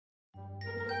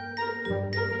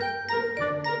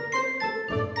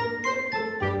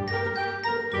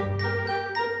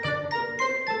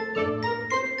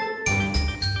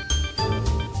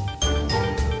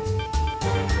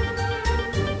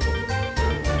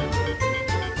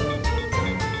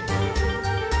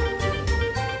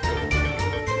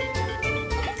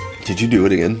Did you do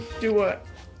it again? Do what?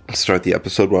 Start the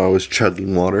episode while I was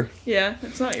chugging water? Yeah,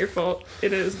 it's not your fault.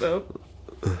 It is, though.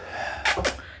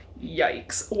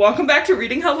 Yikes. Welcome back to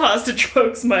Reading Held Hostage,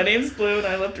 folks. My name's Blue, and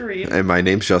I love to read. And my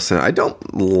name's Justin. I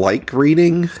don't like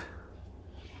reading.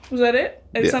 Was that it?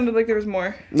 It Yeah. sounded like there was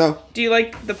more. No. Do you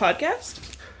like the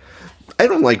podcast? I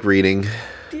don't like reading.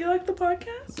 Do you like the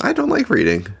podcast? I don't like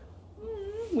reading.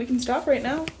 We can stop right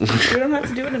now. We don't have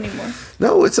to do it anymore.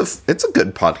 No, it's a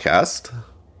good podcast.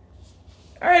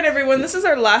 All right, everyone. This is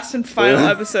our last and final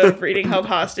episode of Reading Held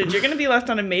Hostage. You're going to be left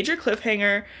on a major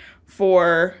cliffhanger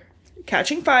for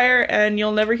Catching Fire, and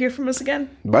you'll never hear from us again.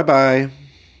 Bye-bye.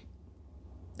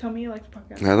 Tell me you like the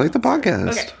podcast. I like the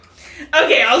podcast.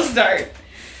 Okay, I'll start.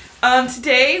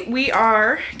 Today we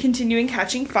are continuing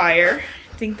Catching Fire.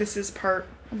 I think this is oh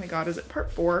my god, is it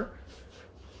part 4?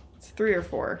 It's 3 or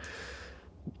 4.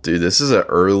 Dude, this is an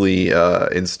early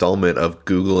installment of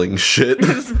Googling shit.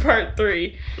 This is part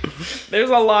 3.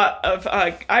 There's a lot of,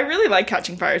 I really like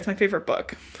Catching Fire. It's my favorite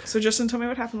book. So Justin, tell me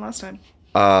what happened last time.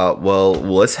 Well,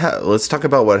 let's talk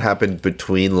about what happened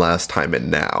between last time and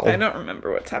now. I don't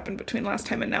remember what's happened between last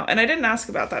time and now. And I didn't ask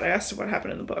about that. I asked what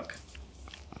happened in the book.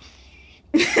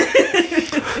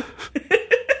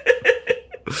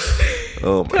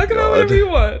 Oh my god. Talk about whatever you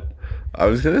want. I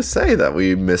was gonna say that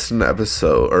we missed an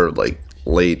episode, or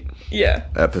late Yeah.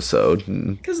 episode.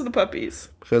 Because of the puppies.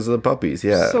 Because of the puppies,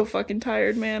 yeah. So fucking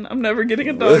tired, man. I'm never getting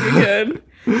a dog again.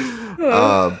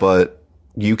 But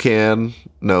you can.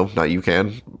 No, not you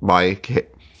can.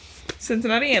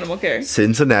 Cincinnati Animal Care.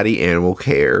 Cincinnati Animal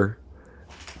Care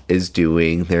is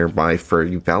doing their My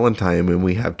Furry Valentine, and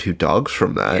we have 2 dogs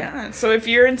from that. Yeah, so if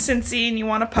you're in Cincy and you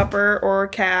want a pupper or a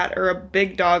cat or a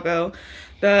big doggo,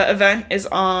 the event is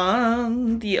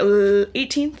on the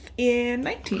 18th and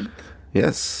 19th.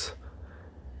 Yes.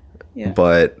 Yeah.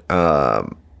 But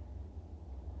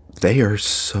they are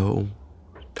so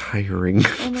tiring.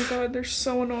 Oh my god, they're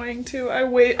so annoying too.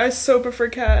 I so prefer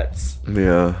cats.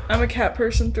 Yeah. I'm a cat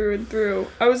person through and through.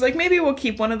 I was like, maybe we'll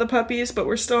keep one of the puppies, but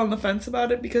we're still on the fence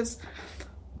about it because,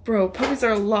 bro, puppies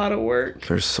are a lot of work.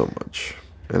 There's so much.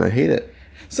 And I hate it.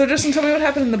 So Justin, tell me what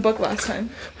happened in the book last time.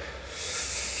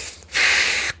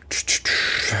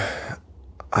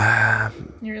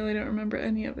 You really don't remember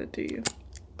any of it, do you?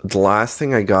 The last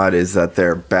thing I got is that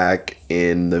they're back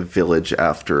in the village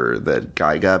after that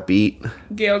guy got beat.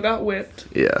 Gail got whipped.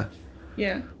 Yeah.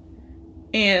 Yeah.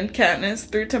 And Katniss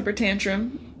threw a temper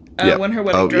tantrum Yep. when her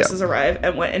wedding dresses yeah. arrived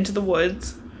and went into the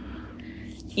woods.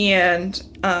 And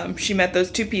she met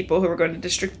those 2 people who were going to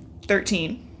District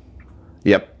 13.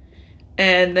 Yep.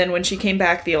 And then when she came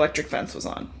back, the electric fence was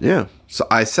on. Yeah. So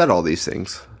I said all these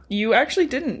things. You actually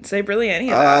didn't say really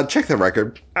any of that. Check the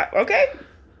record. Okay.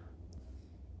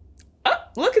 Oh,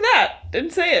 look at that.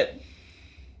 Didn't say it.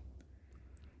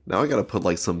 Now I gotta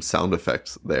put some sound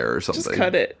effects there or something. Just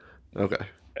cut it. Okay.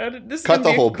 This is Cut gonna the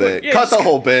be a whole quick- bit. yeah, Cut just the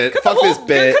whole bit. cut Fuck the this whole,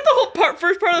 bit. Cut the whole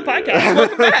first part of the podcast.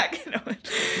 Welcome back.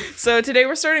 So today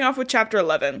we're starting off with chapter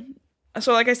 11.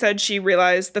 So like I said, she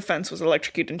realized the fence was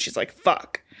electrocuted and she's like,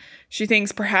 fuck. She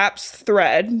thinks perhaps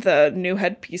Thread, the new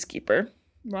head peacekeeper,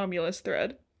 Romulus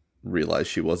Thread, Realized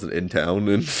she wasn't in town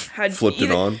and had flipped it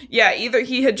on. Yeah, either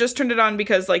he had just turned it on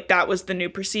because that was the new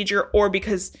procedure, or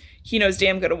because he knows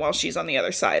damn good and well she's on the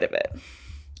other side of it.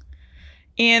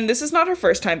 And this is not her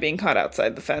first time being caught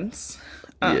outside the fence.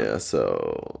 Yeah,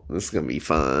 so this is gonna be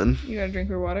fun. You gotta drink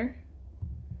her water?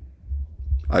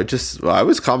 I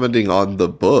was commenting on the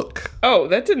book. Oh,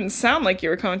 that didn't sound like you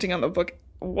were commenting on the book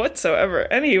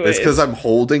whatsoever. Anyways. It's because I'm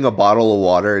holding a bottle of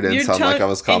water. It didn't sound like I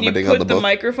was commenting on the book. And you put the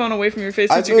microphone away from your face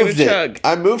because you're gonna chug.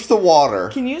 I moved the water.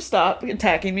 Can you stop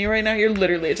attacking me right now? You're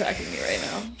literally attacking me right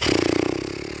now.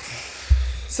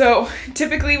 So,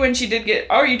 typically when she did get...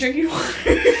 Oh, are you drinking water?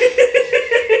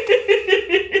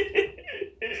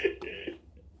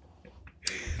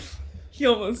 He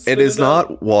almost... It is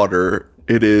not water.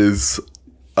 It is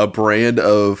a brand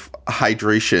of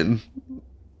hydration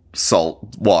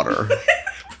salt water.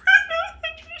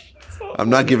 I'm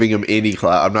not giving him any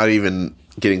clout. I'm not even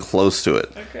getting close to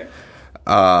it. Okay.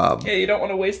 Yeah, you don't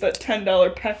want to waste that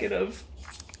 $10 packet of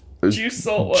juice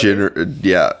salt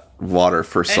water. Water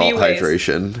for salt Anyways.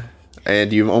 hydration.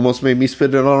 And you've almost made me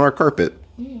spit it on our carpet.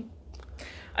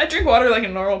 I drink water like a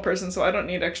normal person, so I don't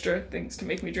need extra things to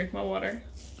make me drink my water.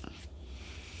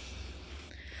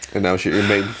 And now you're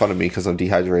making fun of me because I'm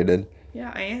dehydrated.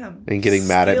 Yeah, I am. And getting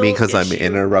mad at me because I'm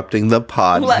interrupting the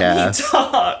podcast. Let me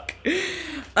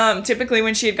talk. Typically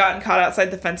when she had gotten caught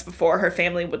outside the fence before, her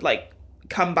family would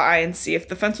come by and see if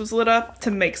the fence was lit up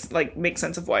to make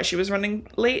sense of why she was running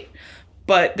late.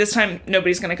 But this time,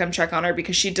 nobody's going to come check on her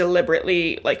because she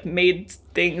deliberately, made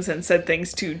things and said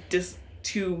things to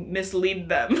to mislead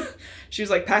them. She was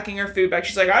like packing her food back.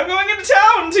 She's like, I'm going into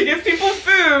town to give people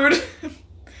food.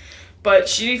 But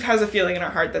she has a feeling in her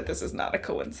heart that this is not a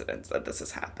coincidence, that this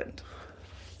has happened.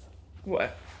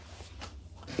 What?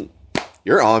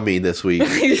 You're on me this week.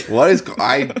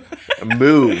 I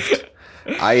moved.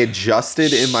 I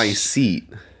adjusted in my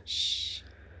seat. Shh.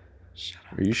 Shut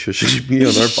up. Are you shushing me on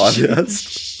our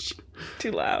podcast?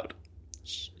 Too loud.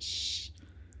 Shh.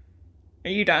 Are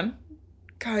you done?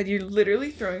 God, you're literally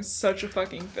throwing such a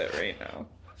fucking fit right now.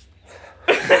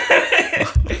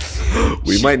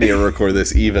 We might need to record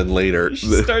this even later.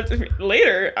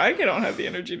 Later? I don't have the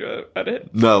energy to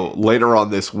edit. No, later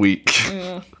on this week.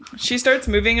 She starts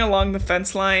moving along the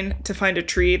fence line to find a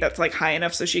tree that's like high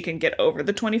enough so she can get over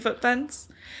the 20-foot fence.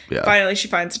 Yeah. Finally, she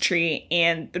finds a tree,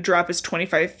 and the drop is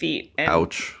 25 feet. And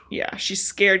ouch. Yeah, she's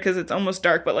scared because it's almost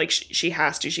dark, but like she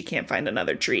has to. She can't find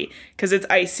another tree because it's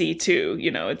icy too.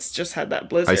 You know, it's just had that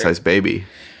blizzard. Ice baby.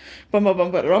 Bum bum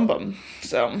bum bum bum.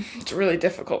 So it's really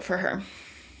difficult for her.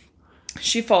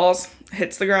 She falls,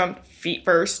 hits the ground feet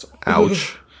first.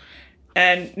 Ouch.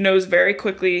 And knows very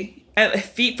quickly,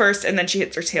 feet first, and then she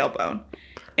hits her tailbone.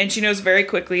 And she knows very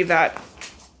quickly that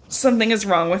something is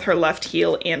wrong with her left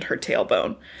heel and her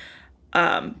tailbone.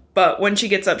 But when she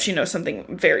gets up, she knows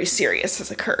something very serious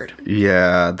has occurred.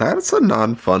 Yeah, that's a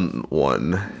non-fun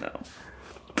one. No.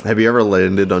 Have you ever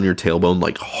landed on your tailbone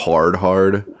like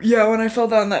hard? Yeah, when I fell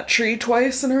down that tree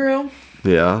twice in a row.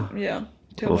 Yeah? Yeah,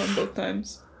 tailbone both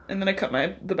times. And then I cut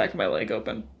the back of my leg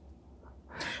open.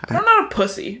 But I'm not a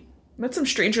pussy. I met some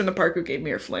stranger in the park who gave me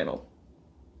her flannel.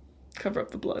 Cover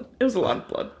up the blood. It was a lot of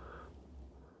blood.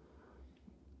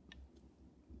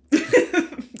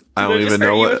 I don't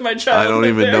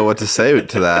even know what to say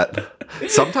to that.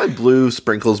 Sometimes Blue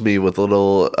sprinkles me with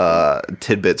little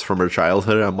tidbits from her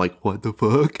childhood. And I'm like, what the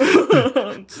fuck?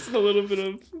 Just a little bit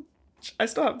of. I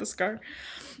still have the scar.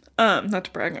 Not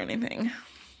to brag or anything.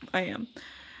 I am.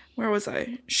 Where was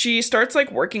I? She starts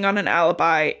like working on an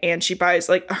alibi, and she buys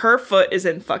like her foot is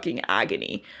in fucking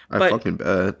agony. I fucking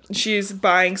bet. She's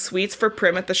buying sweets for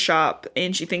Prim at the shop,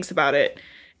 and she thinks about it.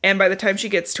 And by the time she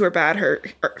gets to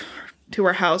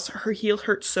her house, her heel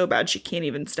hurts so bad she can't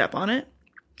even step on it.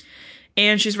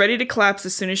 And she's ready to collapse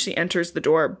as soon as she enters the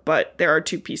door, but there are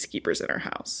 2 peacekeepers in her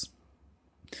house.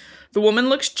 The woman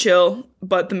looks chill,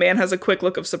 but the man has a quick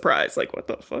look of surprise, like, what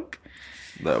the fuck?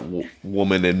 The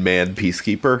woman and man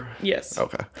peacekeeper? Yes.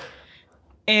 Okay.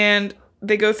 And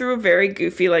they go through a very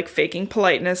goofy, like, faking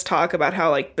politeness talk about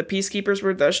how, like, the peacekeepers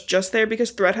were just there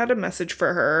because Thread had a message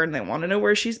for her, and they want to know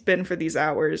where she's been for these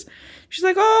hours. She's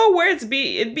like, oh, it'd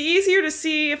be easier to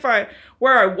see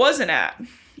where I wasn't at.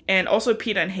 And also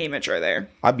Peeta and Haymitch are there.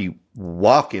 I'd be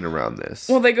walking around this.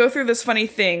 Well, they go through this funny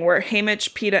thing where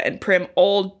Haymitch, Peeta, and Prim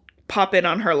all pop in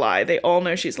on her lie. They all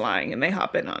know she's lying, and they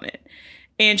hop in on it.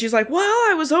 And she's like, well,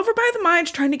 I was over by the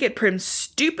mines trying to get Prim's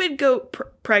stupid goat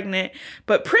pregnant,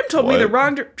 but Prim told me the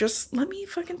wrong... Just let me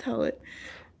fucking tell it.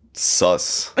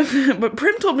 Sus. But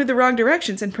Prim told me the wrong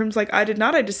directions, and Prim's like, I did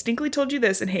not. I distinctly told you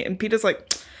this. And Peeta's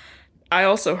like, I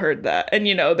also heard that. And,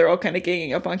 you know, they're all kind of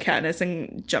ganging up on Katniss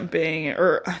and jumping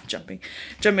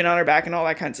on her back and all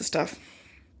that kinds of stuff.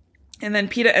 And then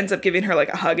Peeta ends up giving her, like,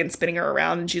 a hug and spinning her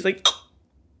around, and she's like,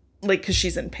 because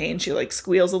she's in pain, she, like,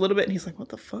 squeals a little bit, and he's like, what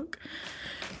the fuck?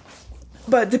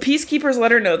 But the peacekeepers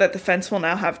let her know that the fence will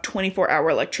now have 24-hour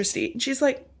electricity. And she's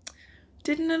like,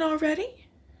 didn't it already?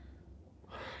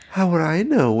 How would I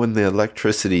know when the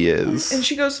electricity is? And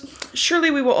she goes,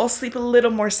 surely we will all sleep a little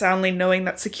more soundly knowing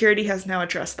that security has now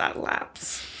addressed that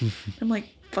lapse. I'm like,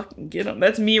 fucking get him.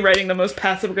 That's me writing the most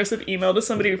passive-aggressive email to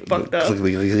somebody who fucked up. The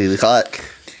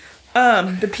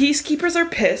peacekeepers are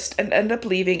pissed and end up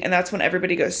leaving, and that's when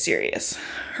everybody goes serious.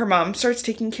 Her mom starts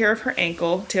taking care of her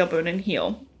ankle, tailbone, and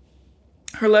heel.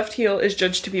 Her left heel is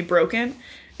judged to be broken,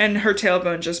 and her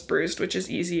tailbone just bruised, which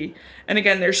is easy. And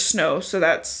again, there's snow, so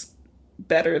that's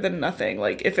better than nothing.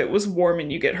 Like, if it was warm and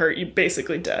you get hurt, you're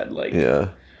basically dead. Like,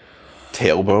 yeah.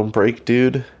 Tailbone break,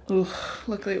 dude. Ugh,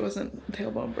 luckily it wasn't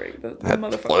tailbone break. The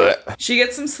motherfucker. She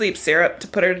gets some sleep syrup to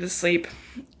put her to sleep,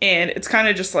 and it's kind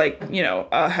of just like, you know,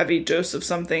 a heavy dose of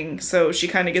something, so she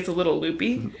kind of gets a little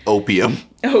loopy. Opium,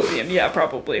 yeah,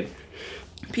 probably.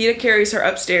 Peeta carries her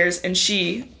upstairs, and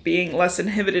she, being less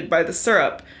inhibited by the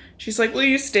syrup, she's like, will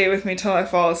you stay with me till I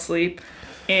fall asleep?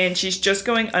 And she's just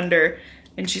going under,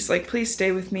 and she's like, please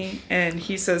stay with me. And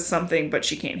he says something, but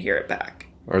she can't hear it back.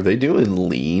 Are they doing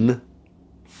lean?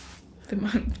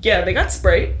 Yeah, they got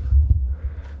Sprite.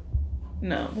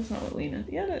 No, that's not what lean is.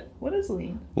 Yeah, what is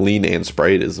lean? Lean and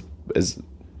Sprite is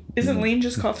Isn't lean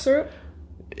just cough syrup?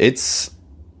 It's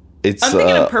I'm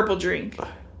thinking of purple drink.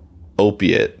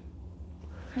 Opiate.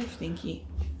 How stinky.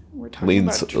 We're talking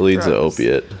leans about an drugs.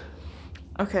 opiate.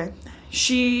 Okay.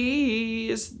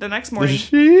 She's the next morning.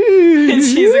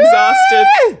 She's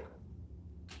exhausted.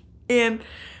 And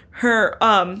her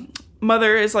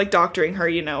mother is like doctoring her,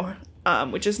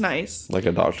 which is nice. Like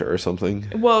a doctor or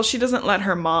something. Well, she doesn't let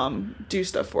her mom do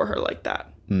stuff for her like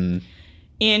that. And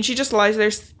she just lies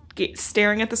there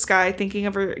staring at the sky, thinking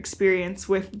of her experience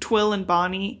with Twill and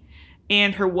Bonnie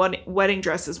and her wedding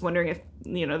dresses, wondering if,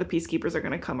 the peacekeepers are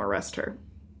going to come arrest her.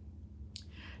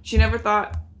 She never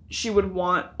thought she would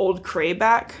want old Cray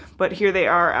back, but here they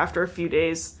are after a few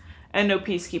days, and no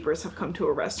peacekeepers have come to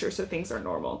arrest her, so things are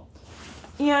normal.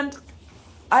 And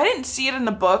I didn't see it in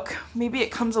the book. Maybe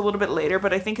it comes a little bit later,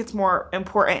 but I think it's more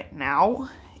important now,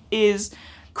 is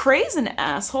Cray's an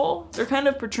asshole. They're kind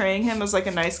of portraying him as like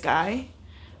a nice guy,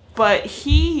 but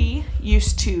he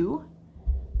used to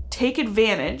take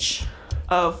advantage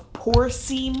of poor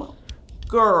seam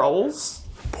girls.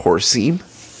 Poor seam?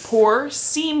 Poor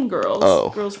seam girls. Oh.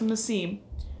 Girls from the seam.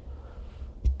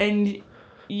 And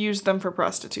use them for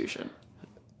prostitution.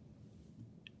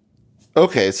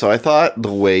 Okay, so I thought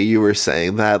the way you were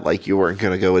saying that, like you weren't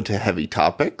going to go into heavy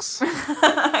topics.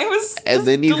 I was and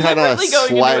then you kind of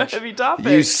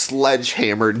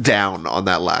sledgehammered down on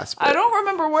that last bit. I don't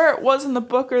remember where it was in the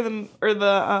book or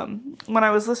the when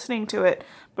I was listening to it,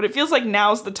 but it feels like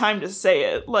now's the time to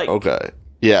say it. Like, okay.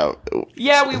 Yeah.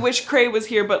 Yeah, we wish Cray was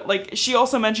here, but like she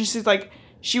also mentioned she's like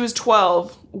she was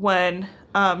 12 when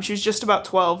she was just about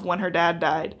 12 when her dad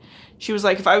died. She was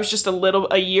like, if I was just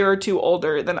a year or two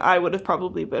older, then I would have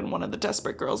probably been one of the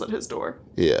desperate girls at his door.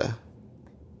 Yeah.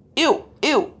 Ew,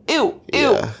 ew, ew,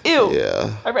 ew, ew.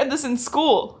 Yeah. I read this in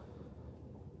school.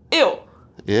 Ew.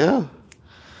 Yeah.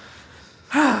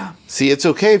 See, it's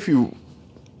okay if you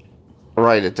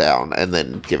write it down and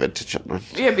then give it to children.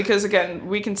 Yeah, because again,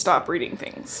 we can stop reading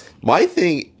things. My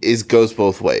thing goes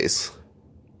both ways.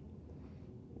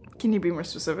 Can you be more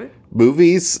specific?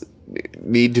 Movies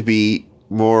need to be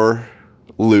more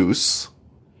loose,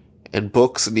 and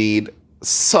books need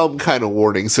some kind of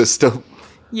warning system.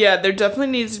 Yeah, there definitely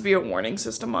needs to be a warning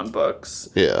system on books.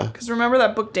 Yeah. Because remember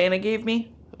that book Dana gave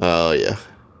me? Oh, yeah.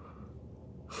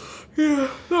 Yeah,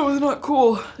 that was not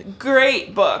cool.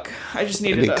 Great book. I just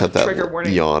needed a trigger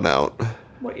warning. Yawn out.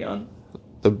 What yawn?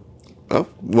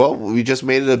 Well, we just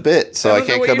made it a bit, so I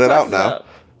can't cut it out now. About.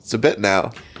 It's a bit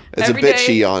now. It's a bit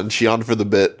she yawned. She yawned for the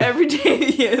bit. Every day,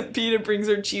 yeah, Peta brings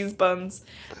her cheese buns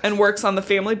and works on the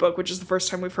family book, which is the first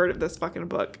time we've heard of this fucking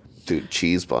book. Dude,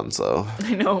 cheese buns, though.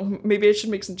 I know. Maybe I should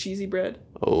make some cheesy bread.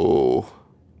 Oh.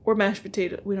 Or mashed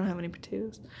potato. We don't have any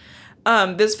potatoes.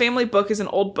 This family book is an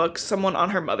old book someone on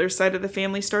her mother's side of the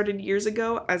family started years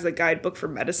ago as a guidebook for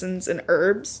medicines and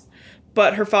herbs.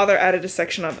 But her father added a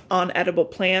section on edible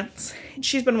plants. And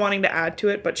she's been wanting to add to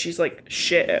it, but she's like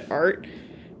shit at art.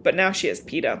 But now she has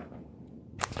PETA.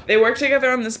 They work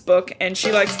together on this book, and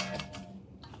she likes...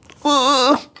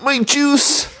 my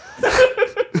juice! Mi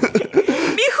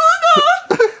jugo!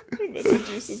 That's what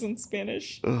juice is in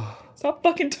Spanish. Stop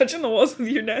fucking touching the walls with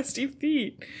your nasty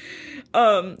feet.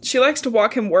 She likes to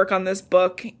watch him work on this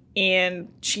book,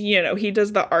 and she, he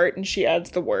does the art, and she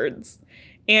adds the words.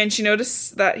 And she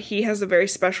noticed that he has a very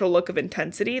special look of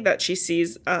intensity that she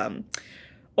sees...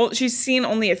 she's seen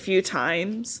only a few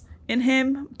times in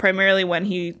him, primarily when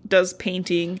he does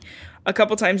painting, a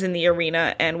couple times in the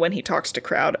arena, and when he talks to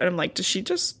crowd. And I'm like,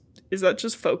 is that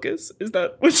just focus? Is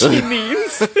that what she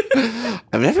means?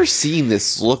 I've never seen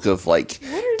this look of like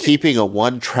keeping a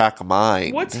one-track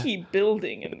mind. What's he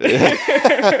building in there?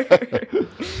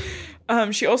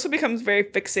 She also becomes very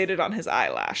fixated on his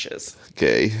eyelashes.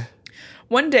 Gay.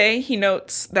 One day he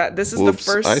notes that this is the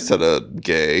first... I said a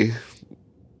gay.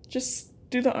 Just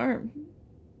do the arm.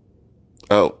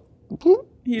 Oh.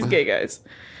 He's gay, guys.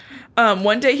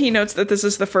 One day he notes that this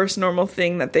is the first normal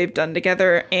thing that they've done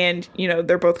together, and,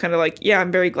 they're both kind of like, yeah, I'm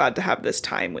very glad to have this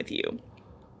time with you.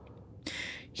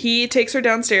 He takes her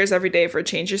downstairs every day for a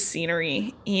change of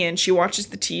scenery, and she watches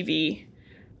the TV.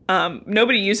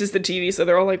 Nobody uses the TV, so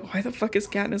they're all like, why the fuck is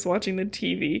Katniss watching the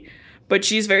TV? But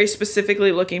she's very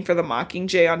specifically looking for the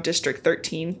Mockingjay on District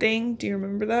 13 thing. Do you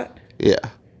remember that? Yeah.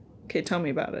 Okay, tell me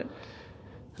about it.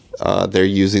 They're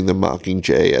using the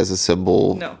Mockingjay as a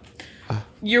symbol. No.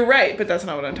 You're right, but that's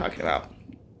not what I'm talking about.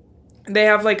 They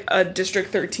have like a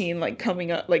District 13 like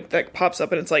coming up, like that pops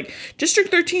up, and it's like District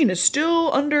 13 is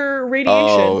still under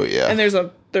radiation. Oh yeah. And there's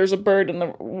a bird in the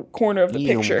corner of the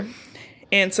picture,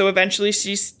 and so eventually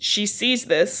she sees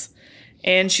this,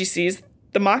 and she sees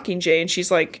the Mockingjay, and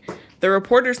she's like, the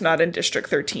reporter's not in District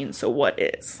 13, so what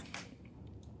is?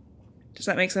 Does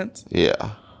that make sense?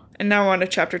 Yeah. And now we're on to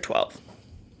chapter 12.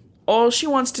 all she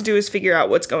wants to do is figure out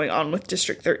what's going on with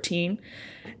District 13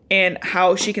 and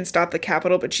how she can stop the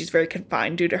Capitol, but she's very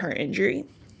confined due to her injury.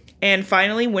 And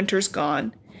finally, winter's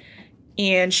gone,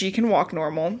 and she can walk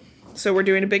normal. So we're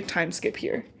doing a big time skip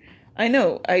here. I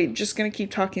know, I'm just going to keep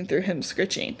talking through him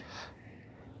scritching.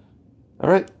 All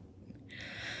right.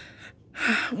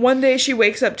 One day she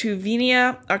wakes up to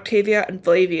Venia, Octavia, and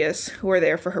Flavius, who are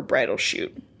there for her bridal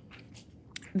shoot.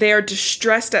 They are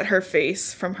distressed at her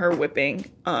face from her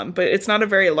whipping, but it's not a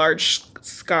very large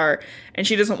scar, and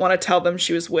she doesn't want to tell them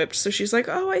she was whipped, so she's like,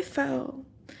 oh, I fell.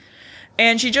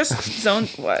 And she just zoned...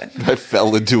 What? I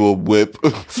fell into a whip.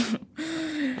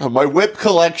 My whip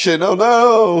collection, oh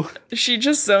no! She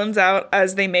just zones out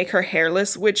as they make her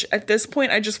hairless, which at this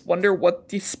point I just wonder what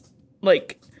these,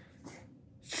 like...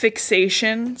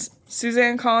 fixations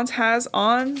Suzanne Collins has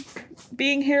on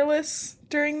being hairless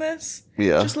during this.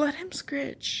 Yeah. Just let him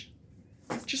scritch.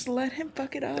 Just let him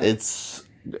fuck it up.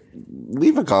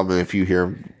 Leave a comment if you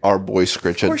hear our boy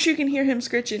scritching. Of course you can hear him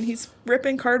scritching. He's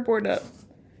ripping cardboard up.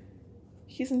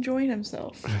 He's enjoying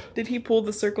himself. Did he pull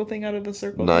the circle thing out of the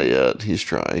circle? Not yet. He's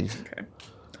trying.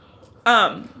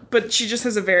 Okay. But she just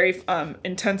has a very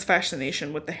intense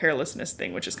fascination with the hairlessness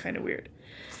thing, which is kind of weird.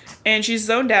 And she's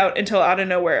zoned out until out of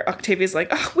nowhere, Octavia's like,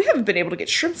 oh, we haven't been able to get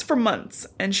shrimps for months.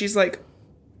 And she's like,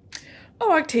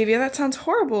 oh, Octavia, that sounds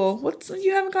horrible.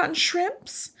 You haven't gotten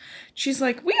shrimps? She's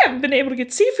like, we haven't been able to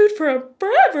get seafood for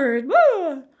forever.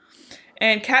 Ah.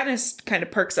 And Katniss kind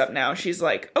of perks up now. She's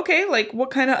like, okay, like,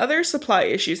 what kind of other supply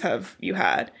issues have you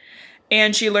had?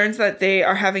 And she learns that they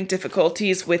are having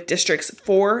difficulties with districts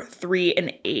 4, 3,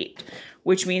 and 8,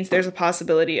 which means there's a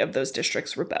possibility of those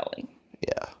districts rebelling.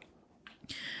 Yeah.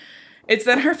 It's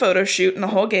then her photo shoot, and the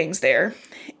whole gang's there.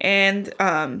 And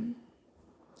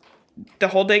the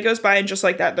whole day goes by, and just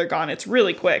like that, they're gone. It's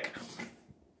really quick.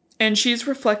 And she's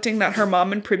reflecting that her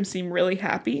mom and Prim seem really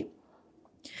happy.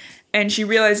 And she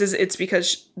realizes it's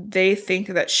because they think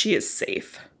that she is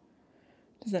safe.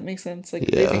 Does that make sense? Like,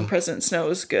 They think President Snow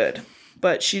is good,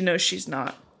 but she knows she's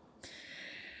not.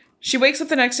 She wakes up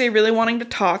the next day really wanting to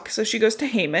talk, so she goes to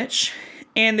Haymitch.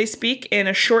 And they speak in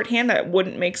a shorthand that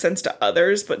wouldn't make sense to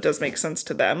others, but does make sense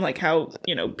to them. Like how,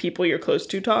 people you're close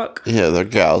to talk. Yeah, they're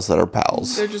gals that are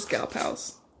pals. They're just gal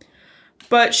pals.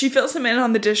 But she fills him in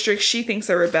on the districts she thinks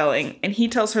are rebelling. And he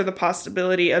tells her the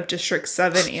possibility of District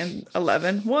 7 and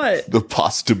 11. What? The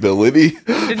possibility?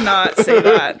 He did not say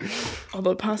that.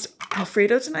 Although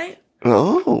Alfredo tonight?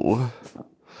 Oh.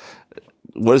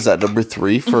 What is that, number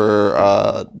 3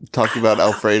 for talking about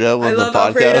Alfredo on the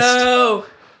podcast? Alfredo.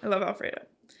 I love Alfredo.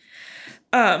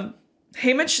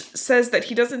 Haymitch says that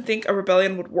he doesn't think a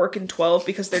rebellion would work in 12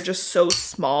 because they're just so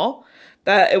small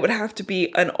that it would have to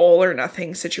be an all or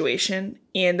nothing situation.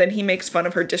 And then he makes fun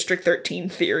of her District 13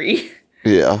 theory.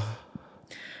 Yeah.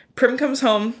 Prim comes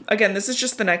home. Again, this is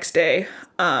just the next day,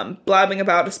 blabbing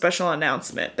about a special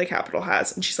announcement the Capitol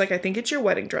has. And she's like, I think it's your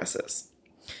wedding dresses.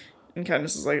 And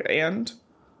Candace is like, and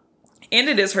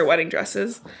it is her wedding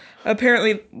dresses.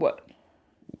 Apparently, what?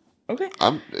 Okay.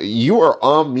 You are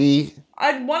on me.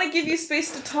 I want to give you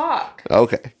space to talk.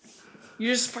 Okay. You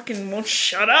just fucking won't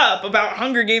shut up about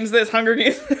Hunger Games this, Hunger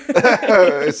Games.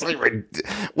 It's like,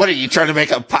 what are you trying to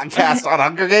make a podcast on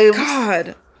Hunger Games?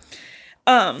 God.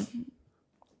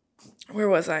 Where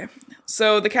was I?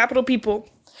 So the Capitol people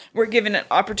were given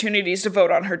opportunities to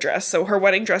vote on her dress. So her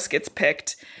wedding dress gets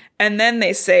picked. And then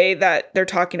they say that they're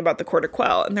talking about the Court of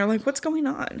Quell. And they're like, what's going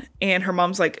on? And her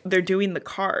mom's like, they're doing the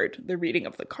card. The reading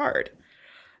of the card.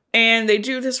 And they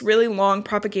do this really long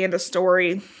propaganda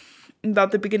story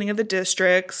about the beginning of the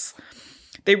districts.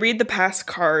 They read the past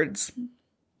cards.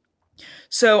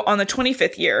 So on the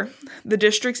 25th year, the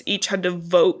districts each had to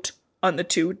vote on the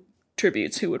 2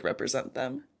 tributes who would represent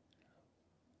them.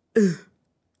 Ugh.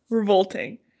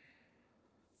 Revolting.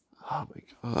 Oh my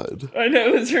god. I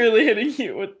know, it's really hitting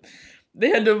you. They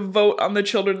had to vote on the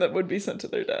children that would be sent to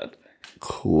their dad.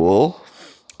 Cool.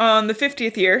 On the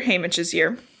 50th year, Haymitch's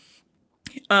year,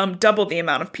 double the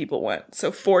amount of people went.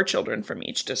 So 4 children from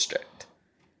each district.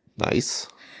 Nice.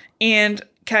 And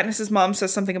Katniss's mom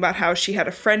says something about how she had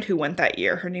a friend who went that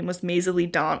year. Her name was Maisie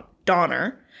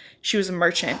Donner. She was a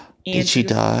merchant. And Did she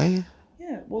die?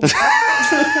 Yeah. Well,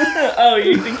 oh,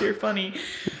 you think you're funny.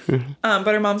 But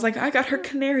her mom's like, I got her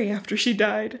canary after she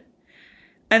died.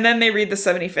 And then they read the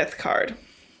 75th card.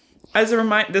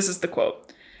 This is the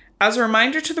quote. As a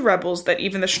reminder to the rebels that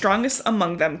even the strongest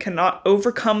among them cannot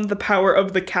overcome the power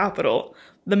of the Capitol,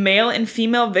 the male and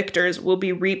female victors will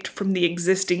be reaped from the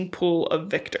existing pool of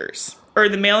victors. Or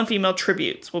the male and female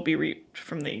tributes will be reaped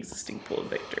from the existing pool of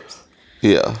victors.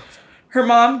 Yeah. Her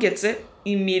mom gets it,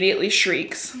 immediately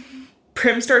shrieks.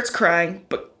 Prim starts crying,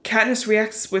 but Katniss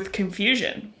reacts with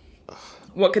confusion.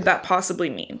 What could that possibly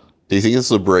mean? Do you think it's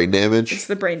the brain damage? It's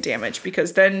the brain damage,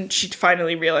 because then she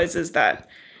finally realizes that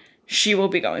she will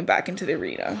be going back into the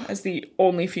arena as the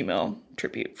only female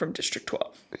tribute from District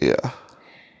 12. Yeah.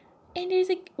 And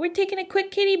we're taking a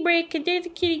quick kitty break because there's a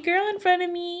kitty girl in front of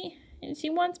me and she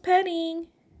wants petting.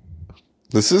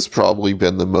 This has probably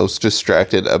been the most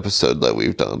distracted episode that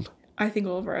we've done. I think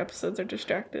all of our episodes are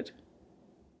distracted.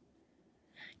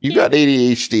 You got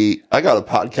ADHD. I got a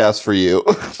podcast for you.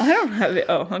 I don't have it.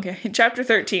 Oh, okay. Chapter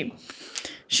 13.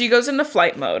 She goes into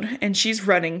flight mode, and she's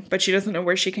running, but she doesn't know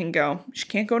where she can go. She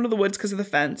can't go into the woods because of the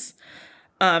fence.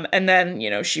 And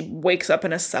then, she wakes up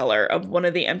in a cellar of one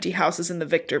of the empty houses in the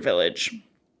Victor village.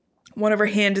 One of her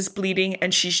hand is bleeding,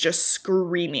 and she's just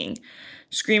screaming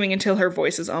until her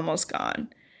voice is almost gone.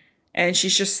 And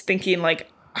she's just thinking,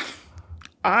 like,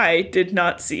 I did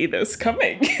not see this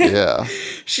coming. Yeah.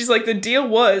 She's like, the deal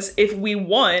was, if we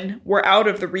won, we're out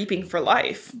of the reaping for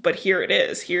life. But here it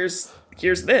is. Here's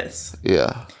this.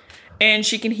 Yeah. And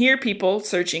she can hear people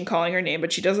searching, calling her name,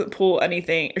 but she doesn't pull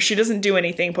anything, or she doesn't do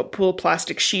anything but pull a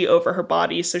plastic sheet over her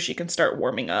body so she can start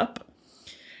warming up.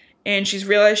 And she's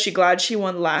realized she's glad she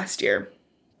won last year.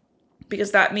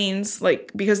 Because that means,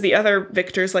 because the other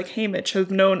victors, like Haymitch,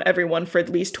 have known everyone for at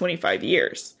least 25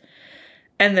 years.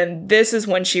 And then this is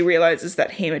when she realizes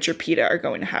that Haymitch or Peeta are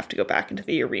going to have to go back into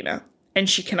the arena. And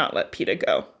she cannot let Peeta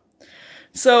go.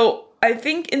 So I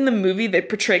think in the movie they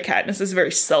portray Katniss as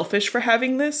very selfish for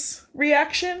having this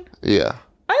reaction. Yeah.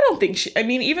 I don't think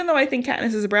even though I think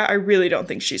Katniss is a brat, I really don't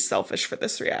think she's selfish for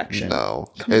this reaction.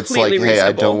 No. Completely it's like, reasonable. Hey,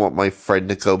 I don't want my friend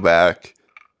to go back.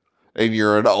 And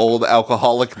you're an old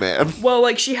alcoholic man.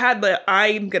 Well, she had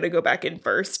I'm going to go back in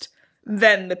first,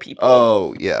 then the people.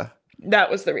 Oh, yeah. That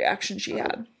was the reaction she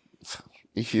had.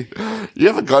 You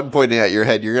have a gun pointing at your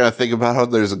head. You're going to think about how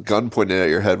there's a gun pointing at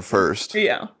your head first.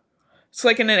 Yeah. It's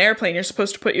like in an airplane, you're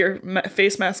supposed to put your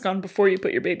face mask on before you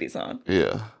put your babies on.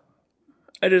 Yeah.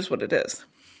 It is what it is.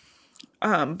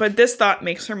 But this thought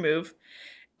makes her move.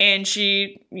 And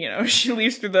she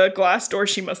leaves through the glass door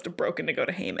she must have broken to go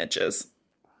to Haymitch's.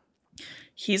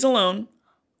 He's alone,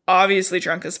 obviously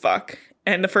drunk as fuck.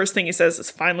 And the first thing he says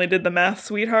is, "Finally did the math,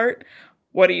 sweetheart.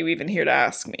 What are you even here to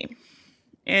ask me?"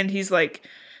 And he's like,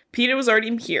 Peeta was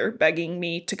already here begging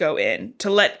me to go in,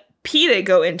 to let Peeta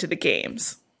go into the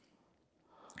games.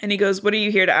 And he goes, "What are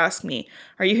you here to ask me?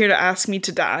 Are you here to ask me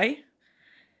to die?"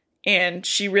 And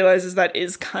she realizes that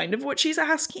is kind of what she's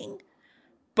asking.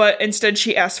 But instead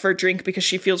she asks for a drink because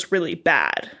she feels really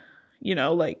bad.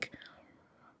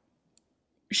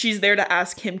 She's there to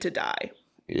ask him to die.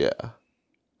 Yeah.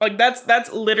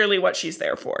 That's literally what she's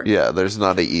there for. Yeah, there's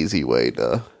not an easy way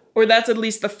to... Or that's at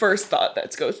least the first thought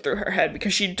that goes through her head,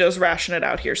 because she does ration it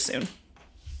out here soon.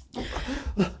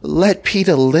 Let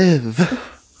Peeta live.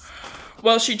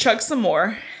 Well, she chugs some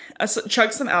more,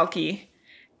 chugs some alky,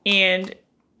 and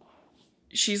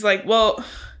she's like, "Well,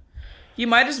 you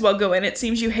might as well go in. It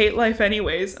seems you hate life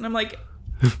anyways." And I'm like,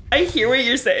 I hear what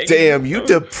you're saying. Damn, you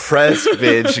depressed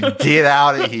bitch. Get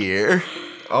out of here.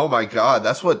 Oh my god,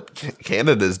 that's what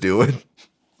Canada's doing.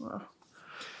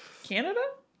 Canada?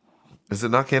 Is it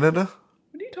not Canada?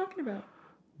 What are you talking about?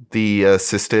 The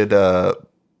assisted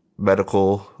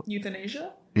medical...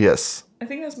 Euthanasia? Yes. I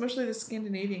think that's mostly the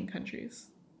Scandinavian countries.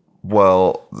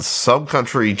 Well, some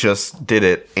country just did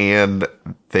it, and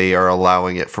they are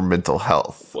allowing it for mental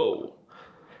health. Whoa.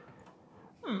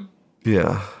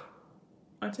 Yeah.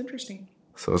 That's interesting.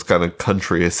 So it's kind of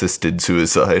country-assisted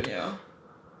suicide. Yeah.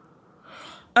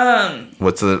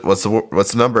 What's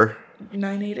the number?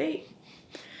 988.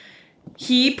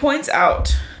 He points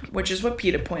out, which is what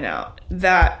Peeta point out,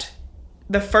 that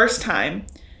the first time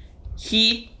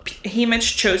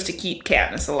Haymitch chose to keep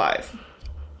Katniss alive.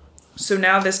 So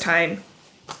now this time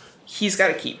he's got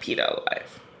to keep Peeta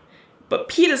alive. But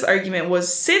Peeta's argument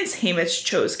was, since Haymitch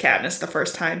chose Katniss the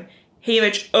first time,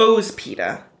 Haymitch owes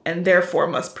Peeta and therefore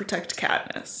must protect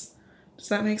Katniss. Does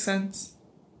that make sense?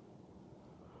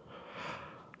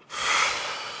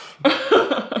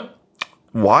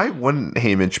 Why wouldn't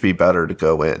Haymitch be better to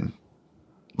go in?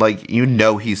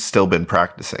 He's still been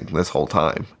practicing this whole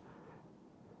time.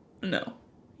 No,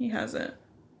 he hasn't.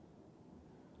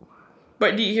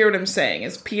 But do you hear what I'm saying?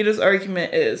 Peeta's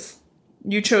argument is,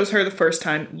 you chose her the first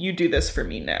time, you do this for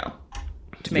me now.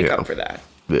 To make up for that.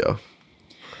 Yeah.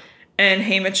 And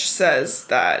Haymitch says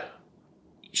that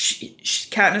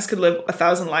Katniss could live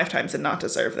 1,000 lifetimes and not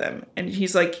deserve them. And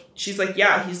she's like,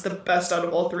 yeah, he's the best out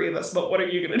of all three of us, but what are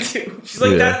you gonna do? She's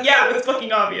like, that's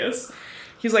fucking obvious.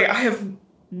 He's like, I have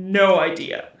no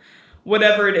idea.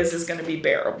 Whatever it is gonna be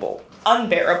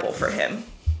unbearable for him.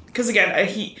 Because again,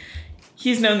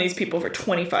 He's known these people for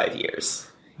 25 years.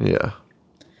 Yeah.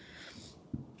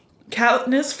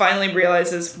 Katniss finally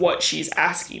realizes what she's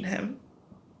asking him.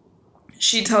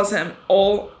 She tells him,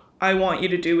 all I want you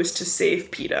to do is to save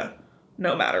Peeta,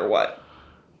 no matter what.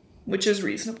 Which is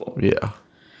reasonable. Yeah.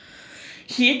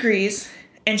 He agrees,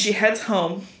 and she heads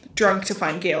home, drunk, to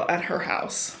find Gale at her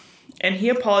house. And he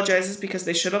apologizes because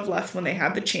they should have left when they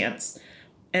had the chance,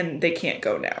 and they can't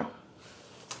go now.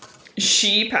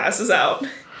 She passes out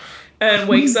and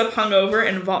wakes up hungover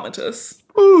and vomitous.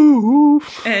 Ooh.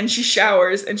 And she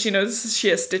showers, and she notices she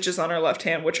has stitches on her left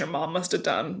hand, which her mom must have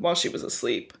done while she was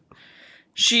asleep.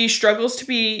 She struggles to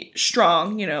be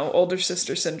strong, you know, older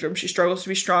sister syndrome. She struggles to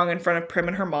be strong in front of Prim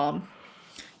and her mom.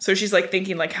 So she's, like,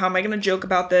 thinking, like, how am I going to joke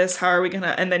about this? How are we going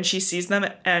to... And then she sees them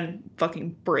and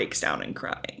fucking breaks down and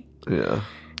crying. Yeah.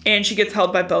 And she gets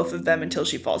held by both of them until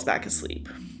she falls back asleep.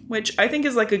 Which I think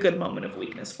is, like, a good moment of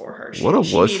weakness for her. What a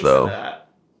wuss, though.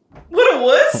 What a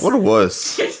wuss? What a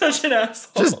wuss. You're such an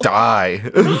asshole. Just die.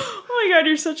 Oh my god,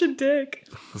 you're such a dick.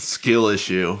 Skill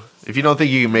issue. If you don't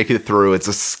think you can make it through, it's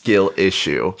a skill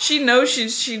issue. She knows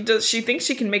she thinks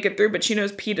she can make it through, but she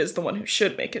knows Peeta's the one who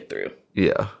should make it through.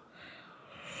 Yeah.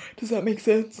 Does that make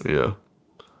sense? Yeah.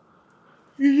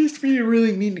 You're just being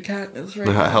really mean to Katniss,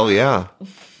 right? Hell yeah.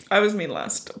 I was mean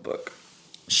last book.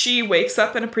 She wakes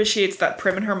up and appreciates that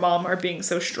Prim and her mom are being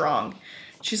so strong.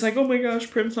 She's like, oh my gosh,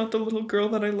 Prim's not the little girl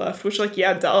that I left. Which, like,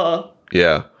 yeah, duh.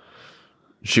 Yeah.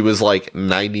 She was, like,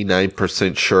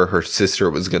 99% sure her sister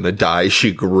was going to die.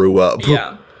 She grew up.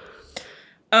 Yeah.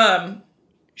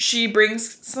 She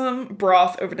brings some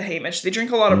broth over to Hamish. They drink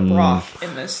a lot of broth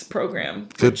in this program.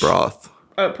 Good broth.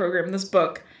 Program, this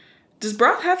book. Does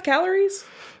broth have calories?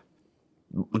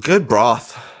 Good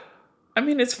broth. I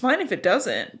mean, it's fine if it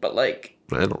doesn't, but, like...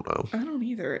 I don't know. I don't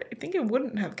either. I think it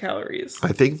wouldn't have calories.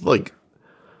 I think, like...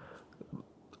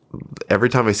 Every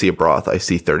time I see a broth, I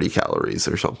see 30 calories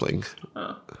or something.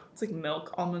 Oh, it's like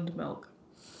milk, almond milk.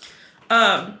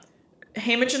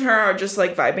 Hamish and her are just,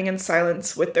 like, vibing in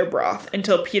silence with their broth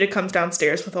until Peeta comes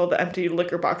downstairs with all the empty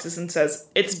liquor boxes and says,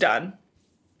 it's done.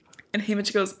 And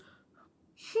Hamish goes,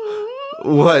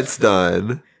 what's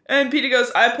done? And Peeta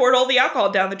goes, I poured all the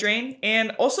alcohol down the drain,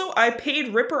 and also I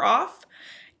paid Ripper off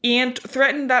and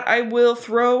threatened that I will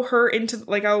throw her into,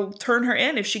 like, I'll turn her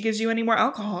in if she gives you any more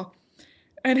alcohol.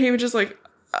 And Hamish is like,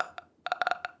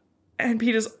 and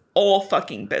Peeta's all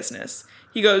fucking business.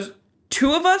 He goes,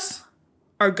 2 of us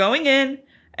are going in,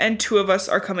 and 2 of us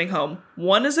are coming home.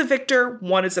 1 is a victor,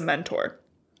 1 is a mentor.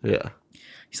 Yeah.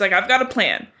 He's like, I've got a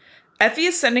plan. Effie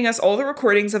is sending us all the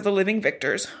recordings of the living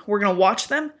victors. We're going to watch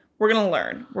them. We're going to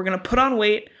learn. We're going to put on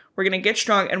weight. We're going to get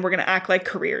strong, and we're going to act like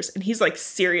careers. And he's, like,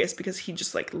 serious because he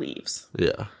just, like, leaves.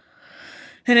 Yeah.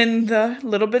 And in the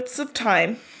little bits of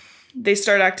time, they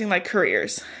start acting like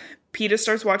careers. Peeta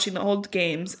starts watching the old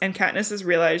games, and Katniss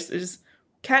realizes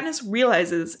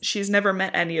she's never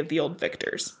met any of the old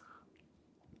victors.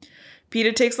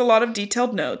 Peeta takes a lot of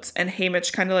detailed notes, and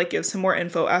Hamish kind of, like, gives him more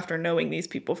info after knowing these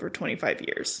people for 25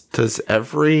 years. Does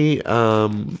every,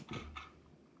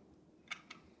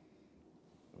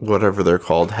 whatever they're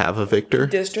called, have a victor?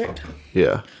 District?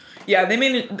 Yeah. Yeah,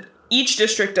 each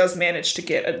district does manage to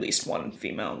get at least 1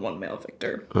 female and 1 male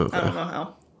victor. Okay. I don't know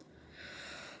how.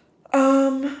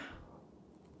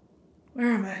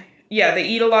 Where am I? Yeah, they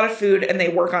eat a lot of food, and they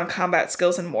work on combat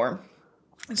skills and more.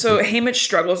 So Hamish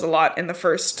struggles a lot in the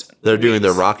first They're doing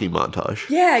the Rocky montage.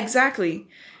 Yeah, exactly.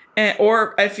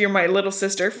 Or if you're my little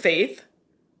sister, Faith,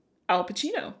 Al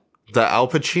Pacino. The Al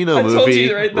Pacino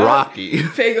movie, Rocky.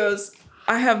 Faye goes,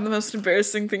 I have the most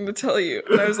embarrassing thing to tell you.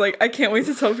 And I was like, I can't wait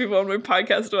to tell people on my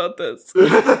podcast about this.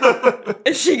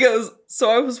 And she goes, so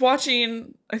I was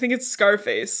watching, I think it's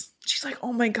Scarface. She's like,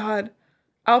 oh my God.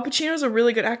 Al Pacino's a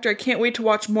really good actor. I can't wait to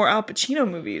watch more Al Pacino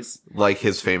movies. Like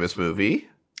his famous movie?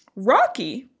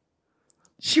 Rocky.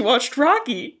 She watched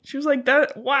Rocky. She was like,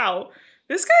 "That wow.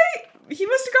 This guy, he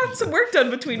must have gotten some work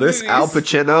done between movies." This Al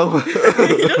Pacino?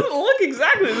 He doesn't look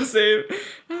exactly the same.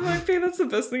 I'm like, babe, that's the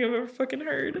best thing I've ever fucking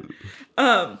heard.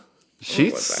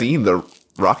 She's seen the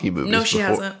Rocky movies No, she before.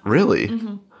 hasn't. Really?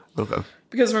 Mm-hmm. Okay.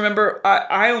 Because remember,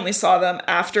 I only saw them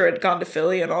after I'd gone to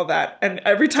Philly and all that. And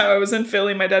every time I was in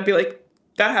Philly, my dad'd be like,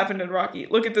 that happened in Rocky.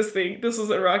 Look at this thing. This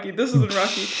was in Rocky. This was in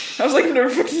Rocky. I was like, I've never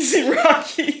fucking seen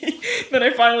Rocky. Then I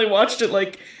finally watched it,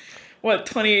 like,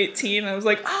 2018? I was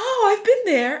like, oh, I've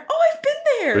been there. Oh, I've been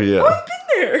there. Yeah. Oh, I've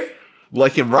been there.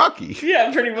 Like in Rocky.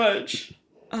 Yeah, pretty much.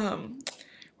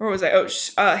 Where was I? Oh,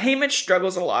 Hamish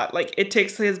struggles a lot. Like, it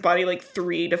takes his body, like,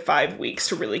 3 to 5 weeks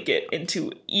to really get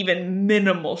into even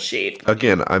minimal shape.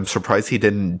 Again, I'm surprised he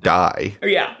didn't die. Oh,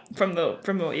 yeah. From the,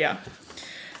 yeah.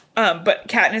 But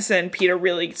Katniss and Peeta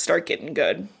really start getting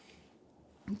good.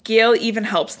 Gale even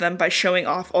helps them by showing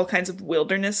off all kinds of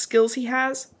wilderness skills he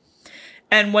has.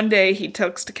 And one day he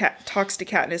talks to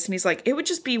Katniss and he's like, it would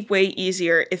just be way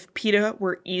easier if Peeta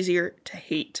were easier to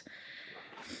hate.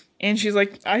 And she's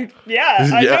like, I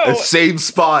know. Same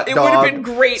spot, It dog. would have been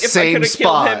great if I could have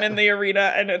killed spot. him in the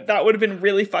arena, and that would have been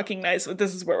really fucking nice, but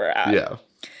this is where we're at. Yeah.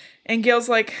 And Gale's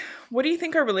like, what do you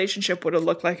think our relationship would have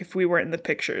looked like if we weren't in the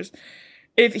pictures?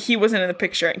 If he wasn't in the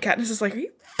picture? And Katniss is like, are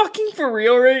you fucking for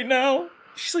real right now?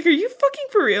 She's like, are you fucking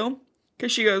for real?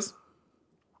 Because she goes,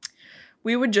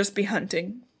 we would just be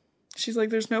hunting. She's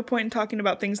like, there's no point in talking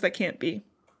about things that can't be.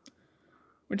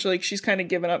 Which, like, she's kind of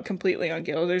given up completely on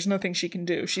Gale. There's nothing she can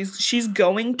do. She's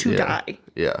going to die.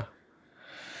 Yeah.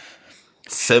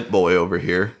 Simp boy over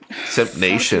here. Simp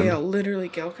nation. Gale. Literally,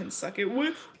 Gale can suck it.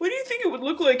 What do you think it would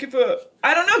look like if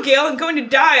I don't know, Gale. I'm going to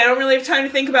die. I don't really have time to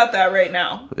think about that right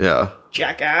now. Yeah.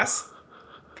 Jackass.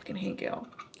 Fucking hate Gale.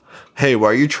 Hey, why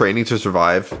are you training to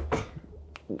survive?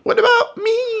 What about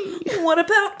me? What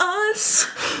about us?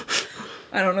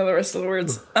 I don't know the rest of the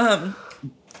words.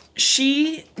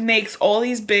 She makes all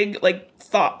these big, like,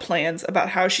 thought plans about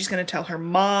how she's going to tell her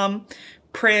mom,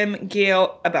 Prim,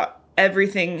 Gale, about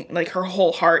everything, like, her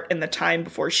whole heart in the time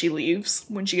before she leaves,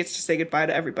 when she gets to say goodbye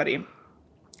to everybody.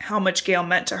 How much Gale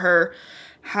meant to her,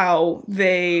 how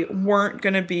they weren't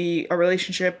going to be a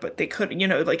relationship, but they could, you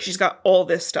know, like, she's got all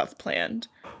this stuff planned.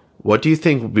 What do you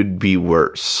think would be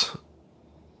worse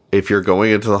if you're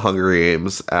going into the Hunger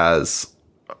Games as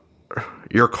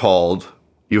you're called,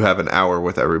 you have an hour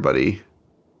with everybody,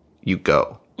 you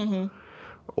go. Mm-hmm.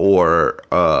 Or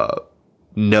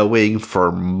knowing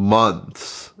for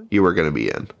months you were going to be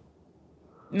in.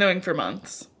 Knowing for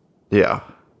months. Yeah.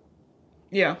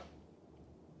 Yeah.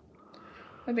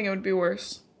 I think it would be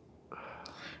worse.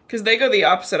 Because they go the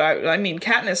opposite. I mean,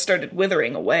 Katniss started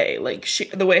withering away. Like,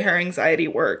 the way her anxiety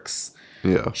works.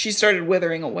 Yeah. She started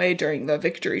withering away during the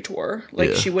victory tour.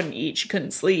 Like, she wouldn't eat. She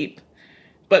couldn't sleep.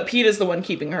 But Peeta's the one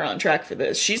keeping her on track for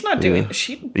this. She's not doing...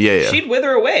 She'd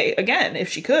wither away again if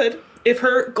she could. If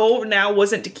her goal now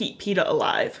wasn't to keep Peeta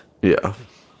alive. Yeah.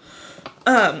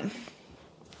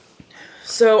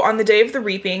 So, on the day of the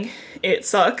reaping, it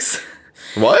sucks.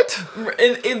 What?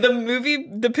 In the movie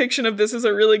depiction of this is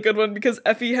a really good one because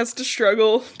Effie has to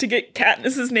struggle to get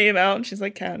Katniss's name out. And she's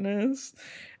like, Katniss.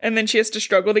 And then she has to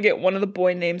struggle to get one of the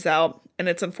boy names out. And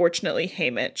it's unfortunately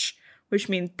Haymitch, which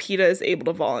means Peeta is able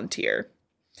to volunteer.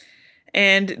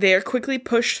 And they are quickly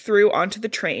pushed through onto the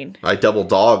train. I double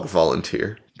dog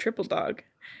volunteer. Triple dog.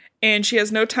 And she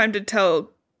has no time to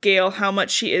tell Gale how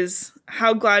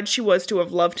glad she was to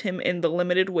have loved him in the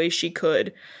limited way she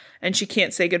could. And she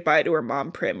can't say goodbye to her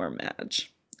mom, Prim, or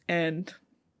Madge. And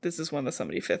this is when the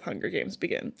 75th Hunger Games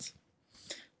begins.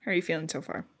 How are you feeling so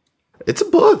far? It's a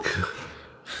book.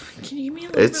 Can you give me a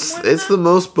little bit more than It's the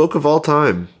most book of all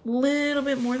time. A little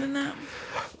bit more than that?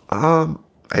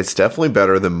 It's definitely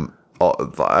better than...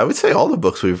 I would say all the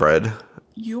books we've read.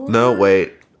 No,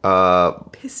 wait.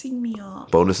 Pissing me off.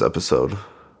 Bonus episode.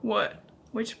 What?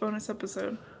 Which bonus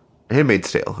episode?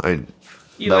 Handmaid's Tale.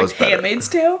 You liked Handmaid's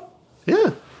Tale?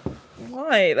 Yeah.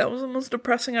 Why? That was the most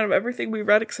depressing out of everything we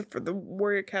read except for the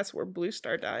Warrior Cast where Blue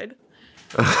Star died.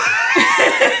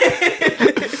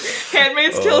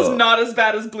 Handmaid's Tale is not as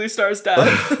bad as Blue Star's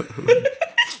death.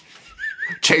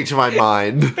 Change my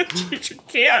mind. You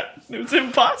can't. It's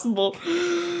impossible.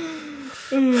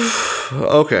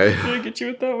 Okay. Did I get you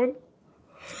with that one?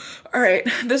 Alright,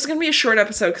 this is going to be a short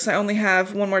episode because I only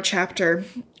have one more chapter.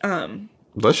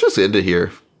 Let's just end it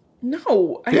here.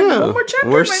 No, I have one more chapter.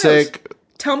 We're sick. Notes.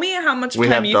 Tell me how much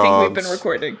time you think we've been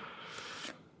recording.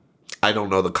 I don't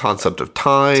know the concept of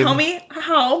time. Tell me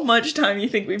how much time you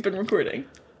think we've been recording.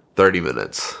 30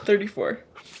 minutes. 34.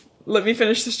 Let me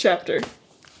finish this chapter.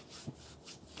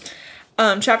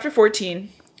 Chapter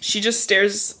 14. She just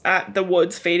stares at the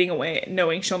woods fading away,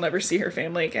 knowing she'll never see her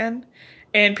family again.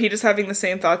 And Peeta's having the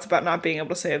same thoughts about not being able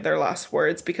to say their last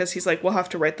words because he's like, we'll have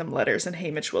to write them letters and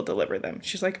Haymitch will deliver them.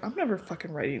 She's like, I'm never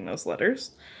fucking writing those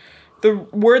letters. The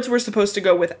words were supposed to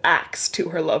go with acts to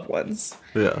her loved ones.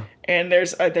 Yeah. And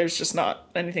there's just not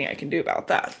anything I can do about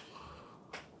that.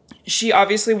 She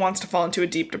obviously wants to fall into a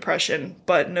deep depression,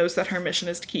 but knows that her mission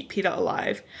is to keep Peeta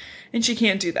alive. And she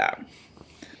can't do that.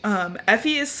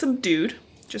 Effie is subdued,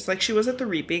 just like she was at the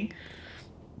reaping.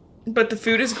 But the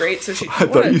food is great, so she...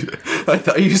 I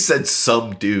thought you said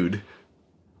some dude.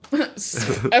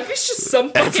 Effie's just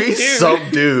some fucking Effie's dude.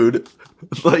 some dude.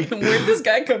 Like, where'd this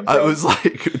guy come from? I was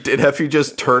like, did Effie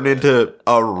just turn into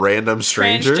a random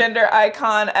stranger? Transgender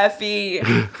icon, Effie.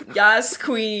 Yes,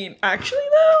 queen. Actually,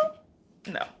 though?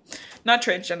 No. Not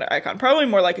transgender icon. Probably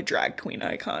more like a drag queen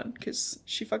icon, because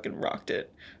she fucking rocked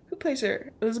it. Who plays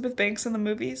her? Elizabeth Banks in the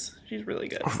movies? She's really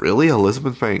good. Oh, really?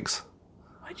 Elizabeth Banks?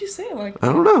 Why'd you say it like that?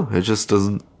 I don't know. It just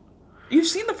doesn't... You've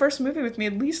seen the first movie with me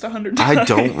at least 100 times. I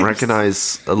don't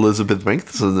recognize Elizabeth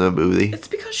Banks in the movie. It's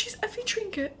because she's Effie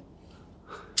Trinket.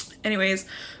 Anyways,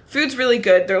 food's really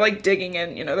good. They're like digging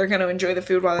in, they're going to enjoy the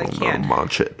food while they can.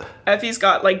 Munch it. Effie's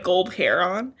got like gold hair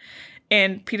on.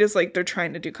 And Peeta's like, they're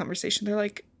trying to do conversation. They're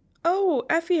like, oh,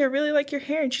 Effie, I really like your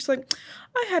hair. And she's like,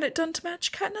 I had it done to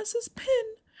match Katniss's pin.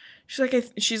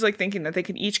 She's like thinking that they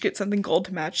could each get something gold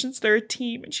to match since they're a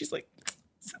team. And she's like,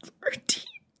 since we're a team.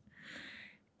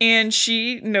 And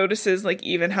she notices like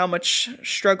even how much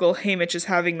struggle Haymitch is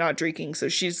having not drinking. So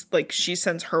she's like, she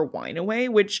sends her wine away,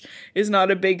 which is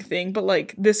not a big thing. But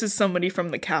like, this is somebody from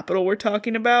the Capitol we're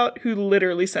talking about who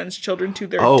literally sends children to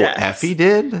their deaths. Oh, Effie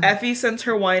did? Effie sends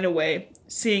her wine away,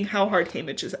 seeing how hard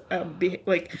Haymitch is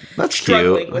That's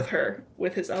struggling cute.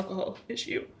 with his alcohol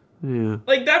issue. Yeah.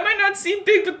 Like, that might not seem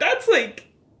big, but that's like,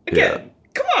 again,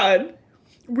 come on.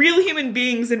 Real human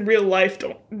beings in real life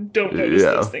don't notice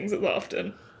those things as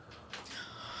often.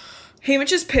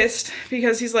 Haymitch is pissed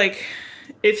because he's like,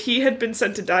 if he had been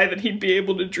sent to die, then he'd be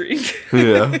able to drink.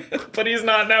 Yeah. But he's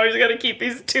not now. He's got to keep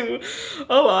these two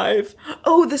alive.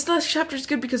 Oh, this last chapter is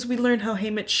good because we learn how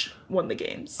Haymitch won the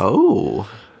games. Oh.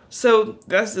 So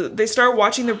they start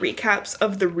watching the recaps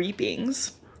of the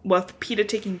reapings, with Peeta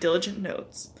taking diligent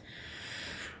notes.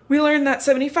 We learn that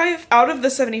 75 out of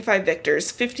the 75 victors,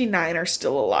 59 are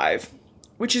still alive,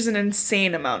 which is an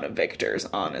insane amount of victors,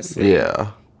 honestly.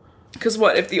 Yeah. Because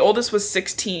what, if the oldest was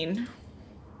 16...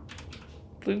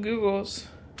 Blue Googles.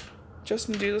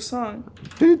 Justin, do the song.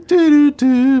 Do, do, do,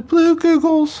 do, Blue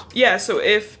Googles. Yeah, so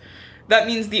if... That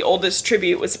means the oldest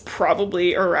tribute was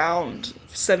probably around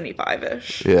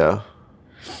 75-ish. Yeah.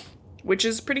 Which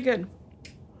is pretty good.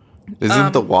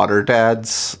 Isn't the Water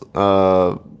Dad's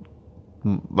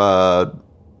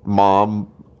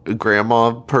mom,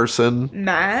 grandma person?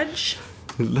 Madge?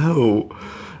 No.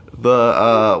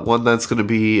 The one that's going to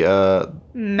be...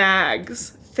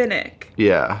 Mags. Finnick.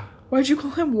 Yeah. Why'd you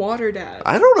call him Water Dad?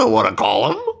 I don't know what to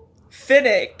call him.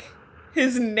 Finnick.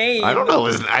 His name. I don't know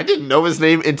I didn't know his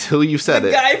name until you said the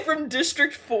it. guy from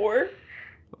District 4.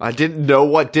 I didn't know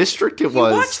what district it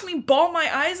was. You watched me bawl my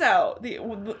eyes out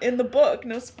in the book.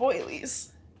 No spoilies.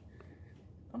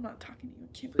 I'm not talking to you. I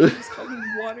can't believe you just called him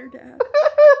Water Dad.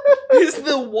 Is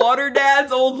the Water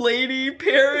Dad's old lady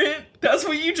parent? That's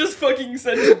what you just fucking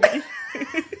said to me.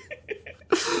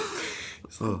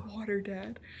 It's the Water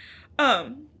Dad.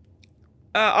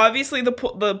 Obviously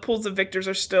the pools of victors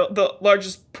are still the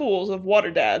largest pools of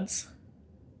Water Dads.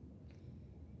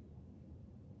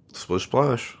 Splish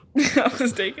splash. I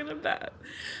was taking a bet.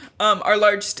 Are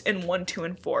largest in 1, 2,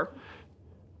 and 4.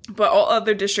 But all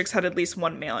other districts had at least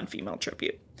one male and female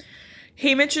tribute.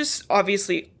 Haymitch is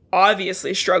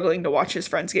obviously struggling to watch his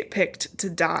friends get picked to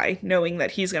die, knowing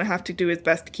that he's going to have to do his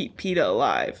best to keep Peeta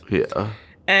alive. Yeah.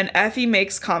 And Effie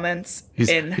makes comments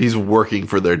He's working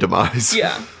for their demise.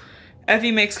 Yeah.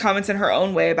 Effie makes comments in her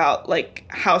own way about, like,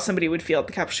 how somebody would feel at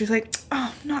the Capitol. She's like,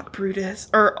 oh, not Brutus.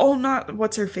 Or, oh, not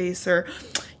what's her face. Or,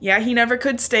 yeah, he never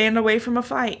could stand away from a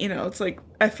fight. It's like,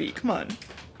 Effie, come on.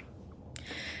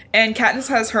 And Katniss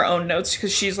has her own notes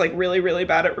because she's, like, really, really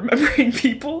bad at remembering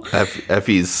people.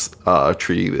 Effie's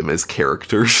treating them as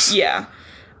characters. Yeah.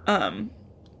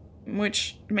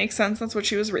 Which makes sense. That's what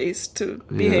she was raised to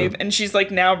behave. Yeah. And she's,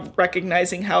 like, now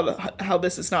recognizing how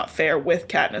this is not fair with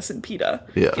Katniss and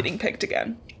Peeta getting picked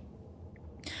again.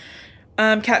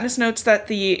 Katniss notes that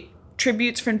the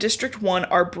tributes from District 1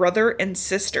 are brother and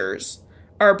sisters.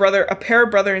 A pair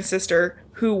of brother and sister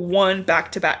who won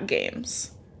back-to-back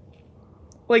games.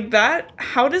 Like that?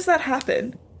 How does that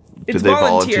happen? It's Did they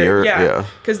volunteer? Yeah.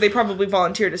 Because they probably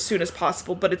volunteered as soon as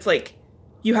possible. But it's like,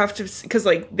 you have to, because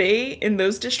like in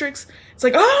those districts, it's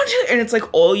like, oh, and it's like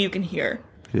all you can hear.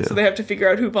 Yeah. So they have to figure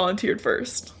out who volunteered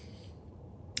first.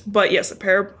 But yes,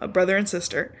 a brother and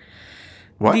sister.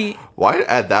 Why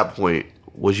at that point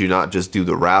would you not just do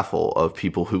the raffle of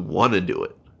people who want to do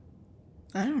it?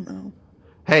 I don't know.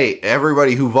 Hey,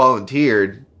 everybody who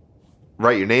volunteered,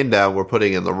 write your name down. We're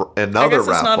putting in another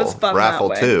raffle. Not as fun raffle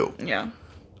that way. 2. Yeah.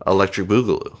 Electric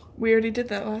Boogaloo. We already did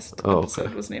that last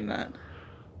episode. Was named that.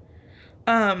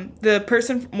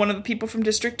 One of the people from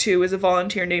District 2 is a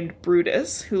volunteer named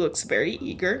Brutus, who looks very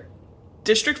eager.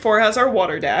 District 4 has our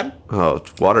Water Dad. Oh,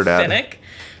 it's Water Dad. Finnick,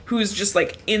 who's just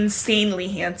like insanely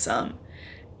handsome.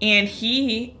 And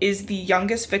he is the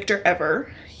youngest victor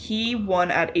ever. He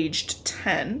won at aged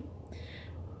 10.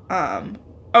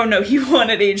 He won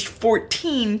at age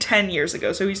 14 10 years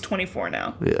ago, so he's 24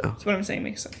 now. Yeah. That's what I'm saying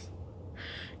makes sense.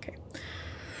 Okay.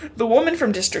 The woman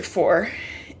from District 4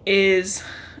 is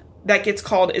that gets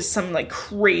called is some, like,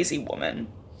 crazy woman.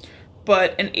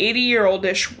 But an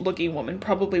 80-year-old-ish looking woman,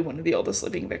 probably one of the oldest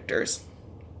living victors,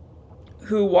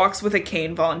 who walks with a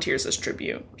cane, volunteers as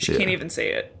tribute. She can't even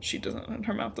say it. She doesn't,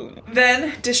 her mouth doesn't.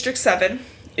 Then, District 7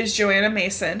 is Joanna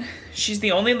Mason. She's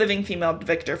the only living female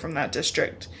victor from that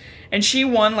district. And she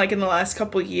won, like, in the last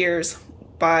couple years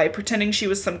by pretending she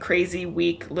was some crazy,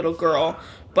 weak little girl.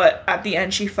 But at the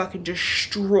end, she fucking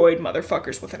destroyed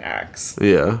motherfuckers with an axe.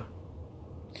 Yeah.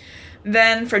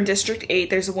 Then, from District 8,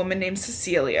 there's a woman named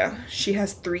Cecilia. She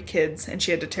has 3 kids, and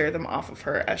she had to tear them off of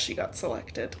her as she got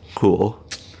selected. Cool.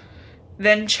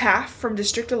 Then Chaff from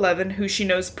District 11, who she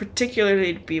knows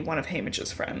particularly to be one of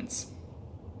Hamish's friends.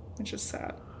 Which is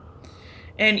sad.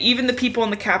 And even the people in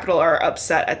the Capitol are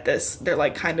upset at this. They're,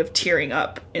 like, kind of tearing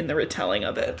up in the retelling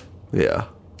of it. Yeah.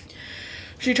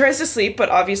 She tries to sleep, but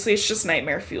obviously it's just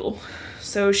nightmare fuel.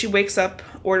 So she wakes up,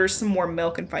 orders some more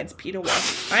milk, and finds PETA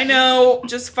watching. I know,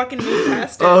 just fucking move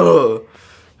past it. Oh,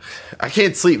 I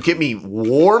can't sleep. Get me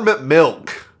warm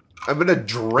milk. I'm gonna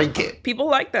drink it. People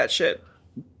like that shit.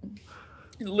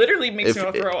 It literally makes me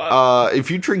want to throw up.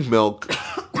 If you drink milk,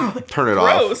 turn it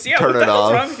Gross. off. Yeah, turn what the it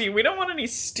hell's off. wrong with you? We don't want any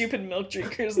stupid milk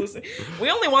drinkers listening.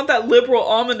 We only want that liberal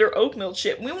almond or oat milk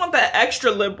shit. We want that extra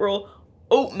liberal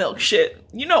oat milk shit.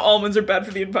 You know almonds are bad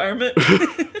for the environment.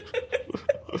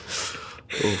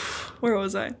 Where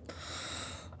was I?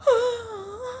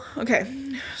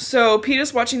 Okay, so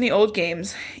Peter's watching the old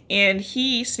games, and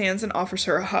he stands and offers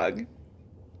her a hug.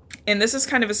 And this is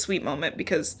kind of a sweet moment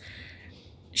because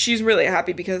she's really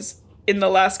happy because in the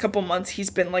last couple months, he's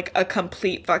been like a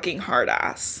complete fucking hard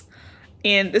ass.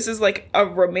 And this is like a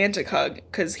romantic hug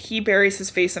because he buries his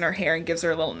face in her hair and gives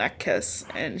her a little neck kiss.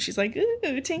 And she's like,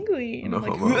 ooh, tingly. And I'm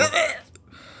like, bleh.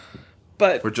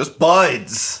 But we're just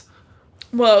buds.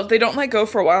 Well, they don't let go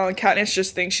for a while, and Katniss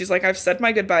just thinks, she's like, I've said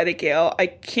my goodbye to Gale. I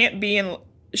can't be in,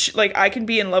 I can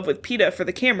be in love with PETA for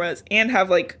the cameras and have,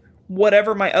 like,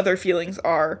 whatever my other feelings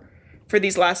are for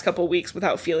these last couple weeks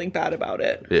without feeling bad about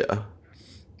it. Yeah.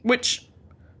 Which,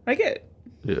 I get.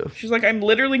 Yeah. She's like, I'm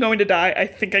literally going to die. I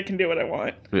think I can do what I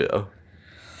want. Yeah.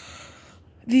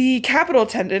 The Capitol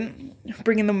attendant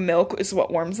bringing them milk is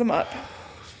what warms them up.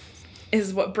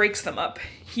 Is what breaks them up.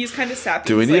 He's kind of sappy.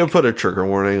 Do we need to put a trigger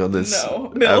warning on this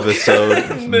milk.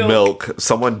 episode? Milk.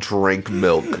 Someone drank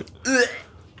milk.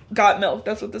 Got milk.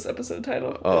 That's what this episode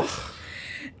title is. Ugh.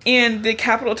 And the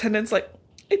Capitol attendant's like,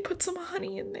 I put some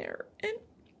honey in there and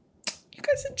you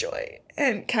guys enjoy.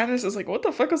 And Katniss is like, what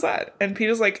the fuck was that? And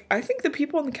Peter's like, I think the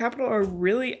people in the Capitol are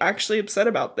really actually upset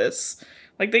about this.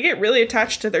 Like, they get really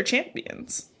attached to their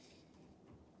champions.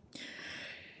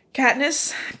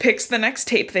 Katniss picks the next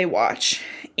tape they watch,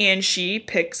 and she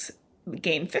picks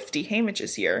Game 50,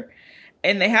 Haymitch's year.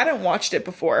 And they hadn't watched it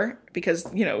before because,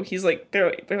 you know, he's like,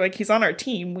 they're like, he's on our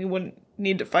team. We wouldn't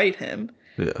need to fight him.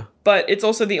 Yeah. But it's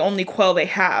also the only quell they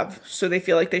have, so they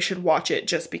feel like they should watch it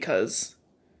just because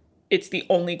it's the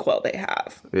only quell they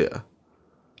have. Yeah.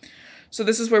 So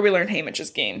this is where we learn Haymitch's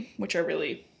game, which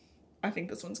I think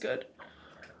this one's good.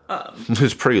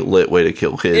 It's a pretty lit way to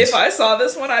kill kids. If I saw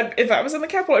this one, if I was in the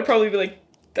Capitol, I'd probably be like,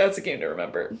 that's a game to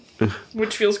remember.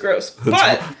 Which feels gross.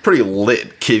 But pretty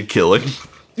lit kid killing.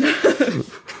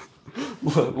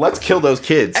 Let's kill those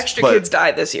kids. Extra kids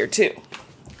died this year, too.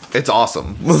 It's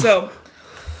awesome. So,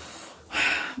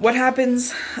 what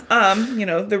happens,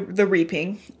 the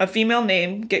reaping. A female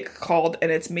name gets called, and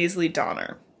it's Maisley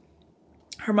Donner.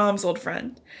 Her mom's old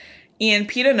friend. And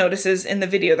PETA notices in the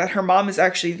video that her mom is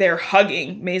actually there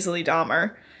hugging Maisley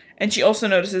Dahmer. And she also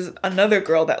notices another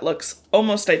girl that looks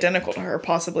almost identical to her,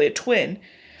 possibly a twin,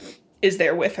 is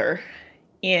there with her.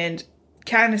 And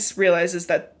Katniss realizes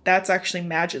that that's actually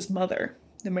Madge's mother,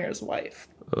 the mayor's wife.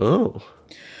 Oh.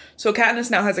 So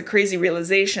Katniss now has a crazy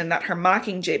realization that her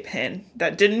Mockingjay pin,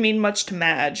 that didn't mean much to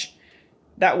Madge,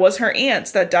 that was her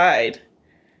aunt's that died,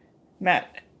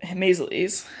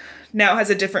 Maisley's, now has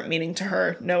a different meaning to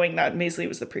her, knowing that Maisley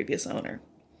was the previous owner.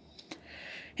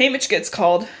 Haymitch gets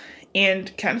called,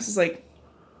 and Katniss is like,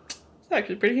 he's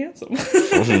actually pretty handsome.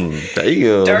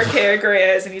 Damn. Dark hair,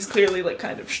 gray eyes, and he's clearly, like,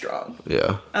 kind of strong.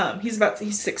 Yeah. He's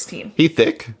 16. He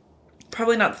thick?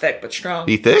 Probably not thick, but strong.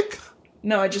 He thick?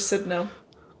 No, I just said no.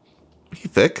 He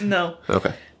thick? No.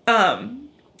 Okay.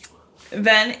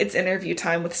 Then it's interview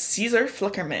time with Caesar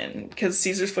Flickerman, because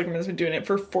Caesar Flickerman's been doing it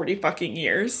for 40 fucking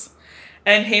years.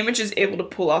 And Haymitch is able to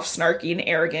pull off snarky and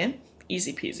arrogant.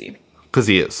 Easy peasy. Because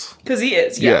he is. Because he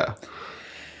is, yeah.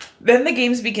 Then the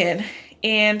games begin,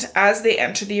 and as they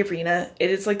enter the arena, it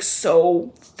is, like,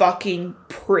 so fucking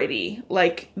pretty.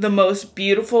 Like, the most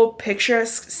beautiful,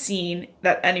 picturesque scene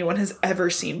that anyone has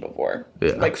ever seen before.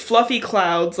 Yeah. Like, fluffy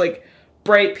clouds, like,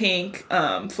 bright pink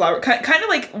flower, kind of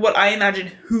like what I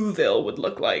imagine Whoville would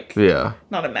look like. Yeah.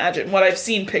 Not imagine, what I've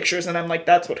seen pictures, and I'm like,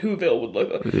 that's what Whoville would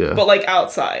look like. Yeah. But like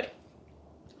outside.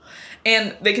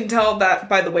 And they can tell that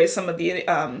by the way some of the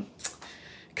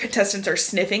contestants are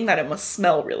sniffing, that it must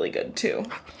smell really good too.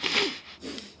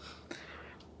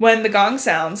 When the gong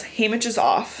sounds, Haymitch is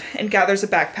off and gathers a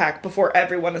backpack before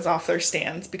everyone is off their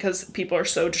stands because people are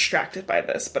so distracted by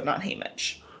this, but not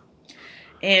Haymitch.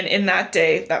 And in that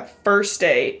first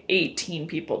day, 18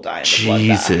 people die in the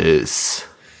bloodbath. Jesus.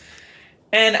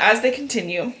 And as they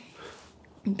continue,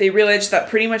 they realize that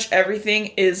pretty much everything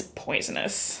is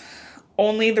poisonous.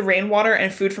 Only the rainwater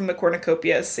and food from the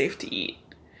cornucopia is safe to eat.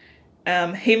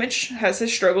 Haymitch has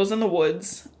his struggles in the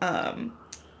woods.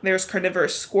 There's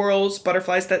carnivorous squirrels,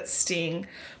 butterflies that sting,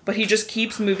 but he just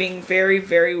keeps moving very,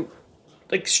 very,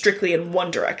 like, strictly in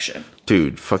one direction.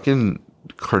 Dude, fucking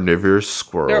carnivorous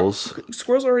squirrels.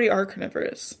 Squirrels already are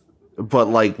carnivorous. But,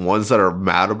 like, ones that are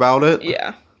mad about it?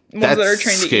 Yeah. Ones That's that are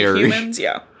trained scary. to eat humans,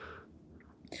 yeah.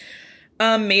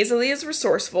 Maisley is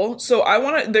resourceful. So I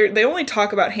want to... They only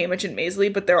talk about Haymitch and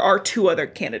Maisley, but there are 2 other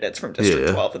candidates from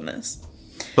District 12 in this.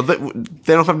 But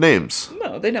they don't have names.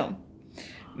 No, they don't.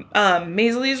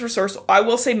 Maisley is resourceful. I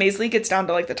will say Maisley gets down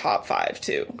to like the top 5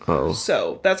 too. Oh.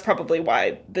 So that's probably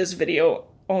why this video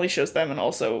only shows them, and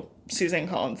also Suzanne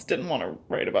Collins didn't want to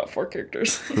write about 4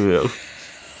 characters. Yeah.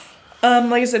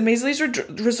 Like I said, Maisley's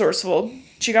resourceful.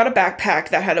 She got a backpack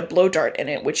that had a blow dart in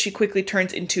it, which she quickly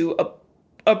turns into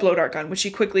a blow dart gun, which she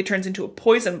quickly turns into a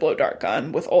poison blow dart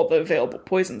gun with all the available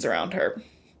poisons around her.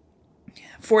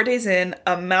 4 days in,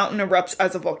 a mountain erupts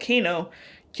as a volcano,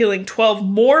 killing 12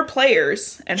 more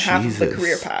players and half of the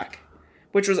career pack,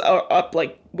 which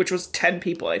was 10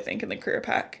 people, I think, in the career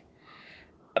pack.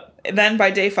 Then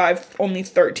by day 5, only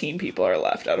 13 people are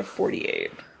left out of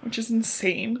 48, which is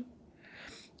insane.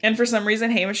 And for some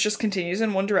reason, Haymitch just continues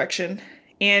in one direction,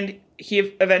 and he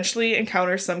eventually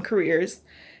encounters some careers,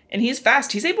 and he's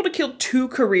fast. He's able to kill 2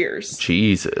 careers.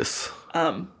 Jesus.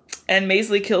 And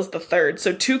Maisley kills the 3rd.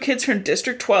 So 2 kids from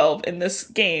District 12 in this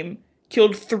game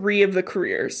killed 3 of the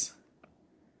careers.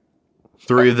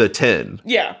 3 of the 10.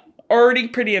 Yeah. Already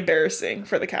pretty embarrassing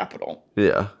for the Capitol.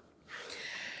 Yeah.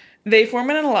 They form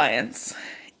an alliance,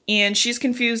 and she's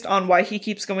confused on why he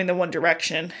keeps going the one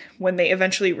direction when they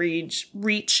eventually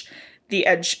reach the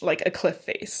edge, like a cliff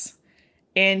face.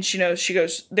 And she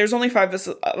goes, there's only 5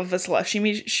 of us left.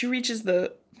 She reaches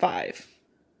the 5.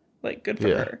 Like, good for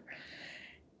her.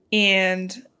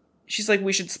 And she's like,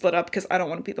 we should split up because I don't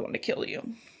want to be the one to kill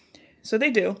you. So they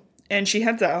do. And she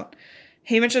heads out.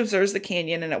 Haymitch observes the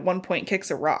canyon and at one point kicks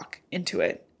a rock into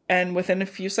it. And within a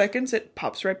few seconds, it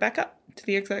pops right back up to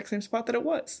the exact same spot that it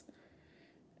was.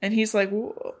 And he's like,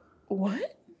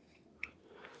 what?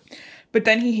 But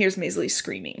then he hears Maisley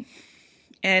screaming.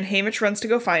 And Haymitch runs to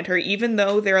go find her, even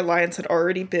though their alliance had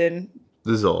already been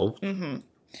dissolved. Mm-hmm.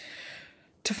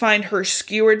 To find her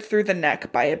skewered through the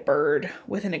neck by a bird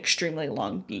with an extremely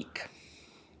long beak.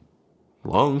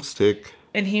 Long stick.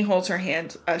 And he holds her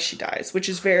hand as she dies, which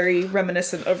is very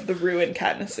reminiscent of the Rue and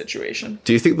Katniss situation.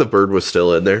 Do you think the bird was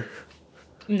still in there?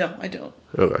 No, I don't.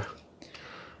 Okay.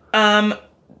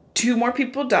 2 more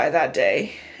people die that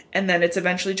day, and then it's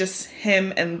eventually just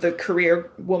him and the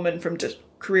career woman from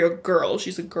career girl.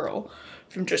 She's a girl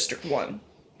from District 1.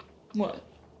 What?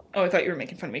 Oh, I thought you were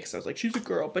making fun of me because I was like, she's a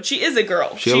girl. But she is a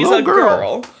girl. She's a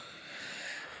girl.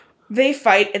 They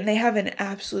fight, and they have an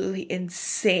absolutely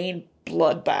insane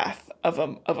bloodbath of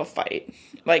a fight.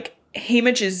 Like,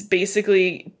 Haymitch is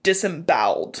basically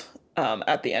disemboweled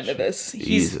at the end of this.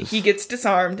 He gets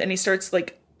disarmed, and he starts,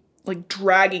 like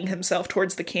dragging himself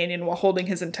towards the canyon while holding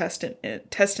his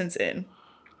intestines in.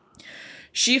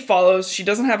 She follows. She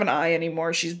doesn't have an eye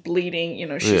anymore. She's bleeding. You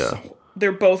know,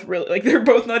 they're both really, they're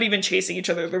both not even chasing each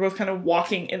other. They're both kind of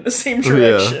walking in the same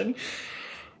direction.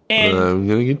 Yeah. And I'm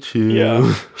gonna get you.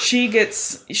 Yeah.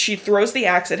 She throws the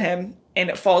axe at him, and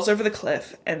it falls over the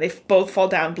cliff, and they both fall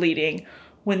down bleeding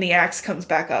when the axe comes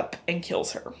back up and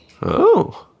kills her.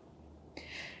 Oh.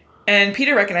 And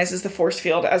Peter recognizes the force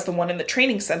field as the one in the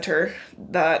training center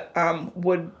that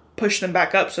would push them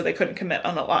back up so they couldn't commit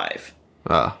unalive.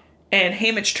 Ah. And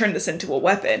Haymitch turned this into a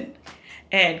weapon.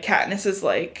 And Katniss is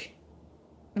like,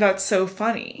 that's so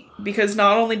funny. Because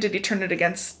not only did he turn it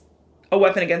against a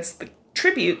weapon against the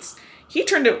tributes, he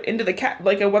turned it into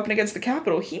a weapon against the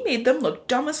Capitol. He made them look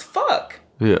dumb as fuck.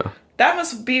 Yeah. That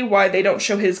must be why they don't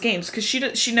show his games, because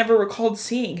she never recalled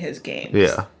seeing his games.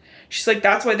 Yeah. She's like,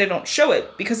 that's why they don't show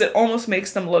it, because it almost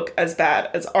makes them look as bad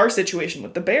as our situation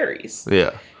with the berries.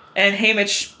 Yeah. And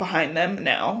Haymitch, behind them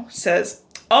now, says,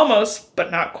 almost,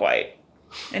 but not quite.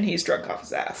 And he's drunk off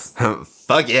his ass.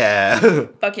 Fuck yeah.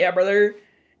 Fuck yeah, brother.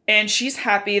 And she's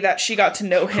happy that she got to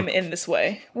know him in this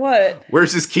way. What?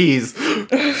 Where's his keys?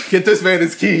 Get this man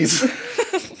his keys.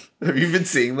 Have you been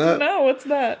seeing that? No, what's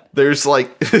that? There's like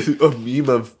a meme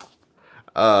of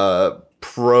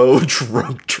pro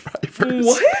drunk drivers.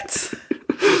 What?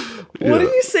 Yeah. What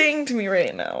are you saying to me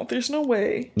right now? There's no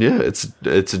way. Yeah,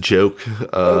 it's a joke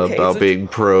about being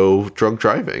pro drunk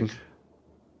driving.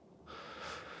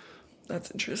 That's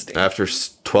interesting. After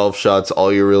 12 shots,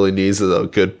 all you really need is a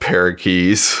good pair of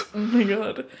keys. Oh my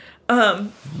god.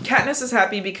 Katniss is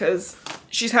happy because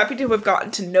she's happy to have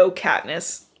gotten to know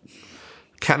Katniss.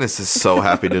 Katniss is so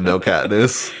happy to know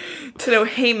Katniss. To know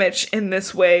Haymitch in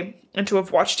this way and to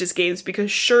have watched his games,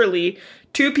 because surely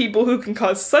two people who can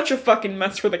cause such a fucking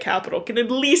mess for the Capitol can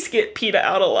at least get PETA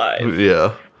out alive.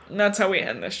 Yeah. And that's how we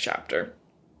end this chapter.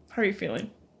 How are you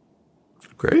feeling?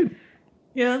 Great.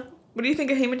 Yeah? What do you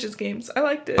think of Haymitch's games? I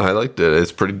liked it. I liked it.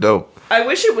 It's pretty dope. I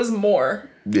wish it was more.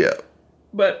 Yeah.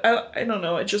 But I don't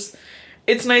know.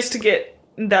 It's nice to get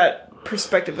that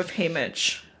perspective of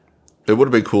Haymitch. It would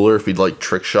have been cooler if he'd like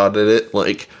trick shotted it,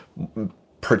 like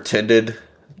pretended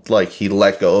like he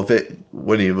let go of it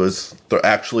when he was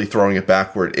actually throwing it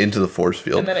backward into the force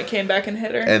field. And then it came back and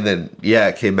hit her. And then, yeah,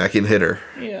 it came back and hit her.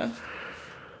 Yeah.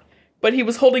 But he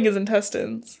was holding his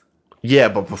intestines. Yeah,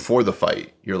 but before the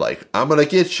fight, you're like, I'm gonna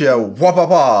get you. Wah, bah,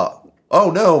 bah.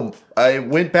 Oh no, I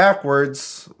went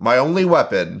backwards. My only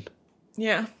weapon.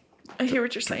 Yeah. I hear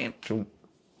what you're saying.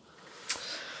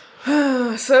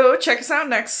 So check us out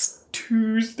next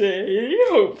Tuesday,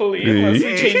 hopefully, unless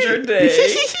we change our day.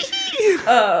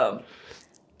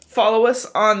 Follow us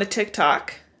on the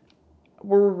TikTok.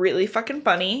 We're really fucking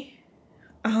funny.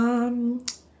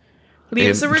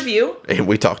 Leave us a review. And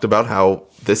we talked about how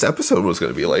this episode was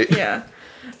going to be late. Yeah.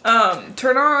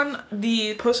 Turn on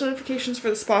the post notifications for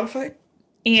the Spotify.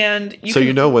 And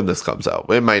you know when this comes out.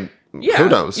 It might. Yeah. Who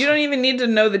knows? You don't even need to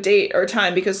know the date or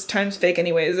time because time's fake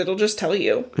anyways. It'll just tell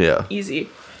you. Yeah. Easy.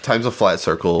 Time's a flat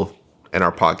circle, and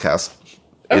our podcast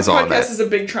is on it. Our podcast is a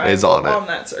big triangle on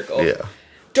that circle. Yeah.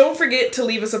 Don't forget to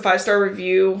leave us a 5-star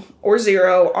review or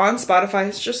 0 on Spotify.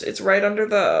 It's right under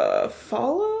the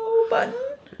follow button.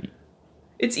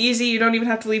 It's easy. You don't even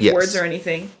have to leave words or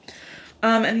anything.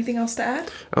 Anything else to add?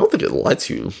 I don't think it lets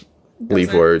you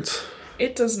leave words.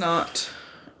 It does not.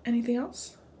 Anything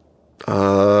else?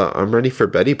 I'm ready for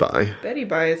Betty Bye. Betty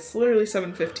Bye. It's literally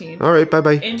 7:15. All right,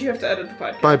 bye-bye. And you have to edit the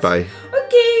podcast. Bye-bye.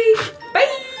 Okay.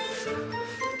 Bye.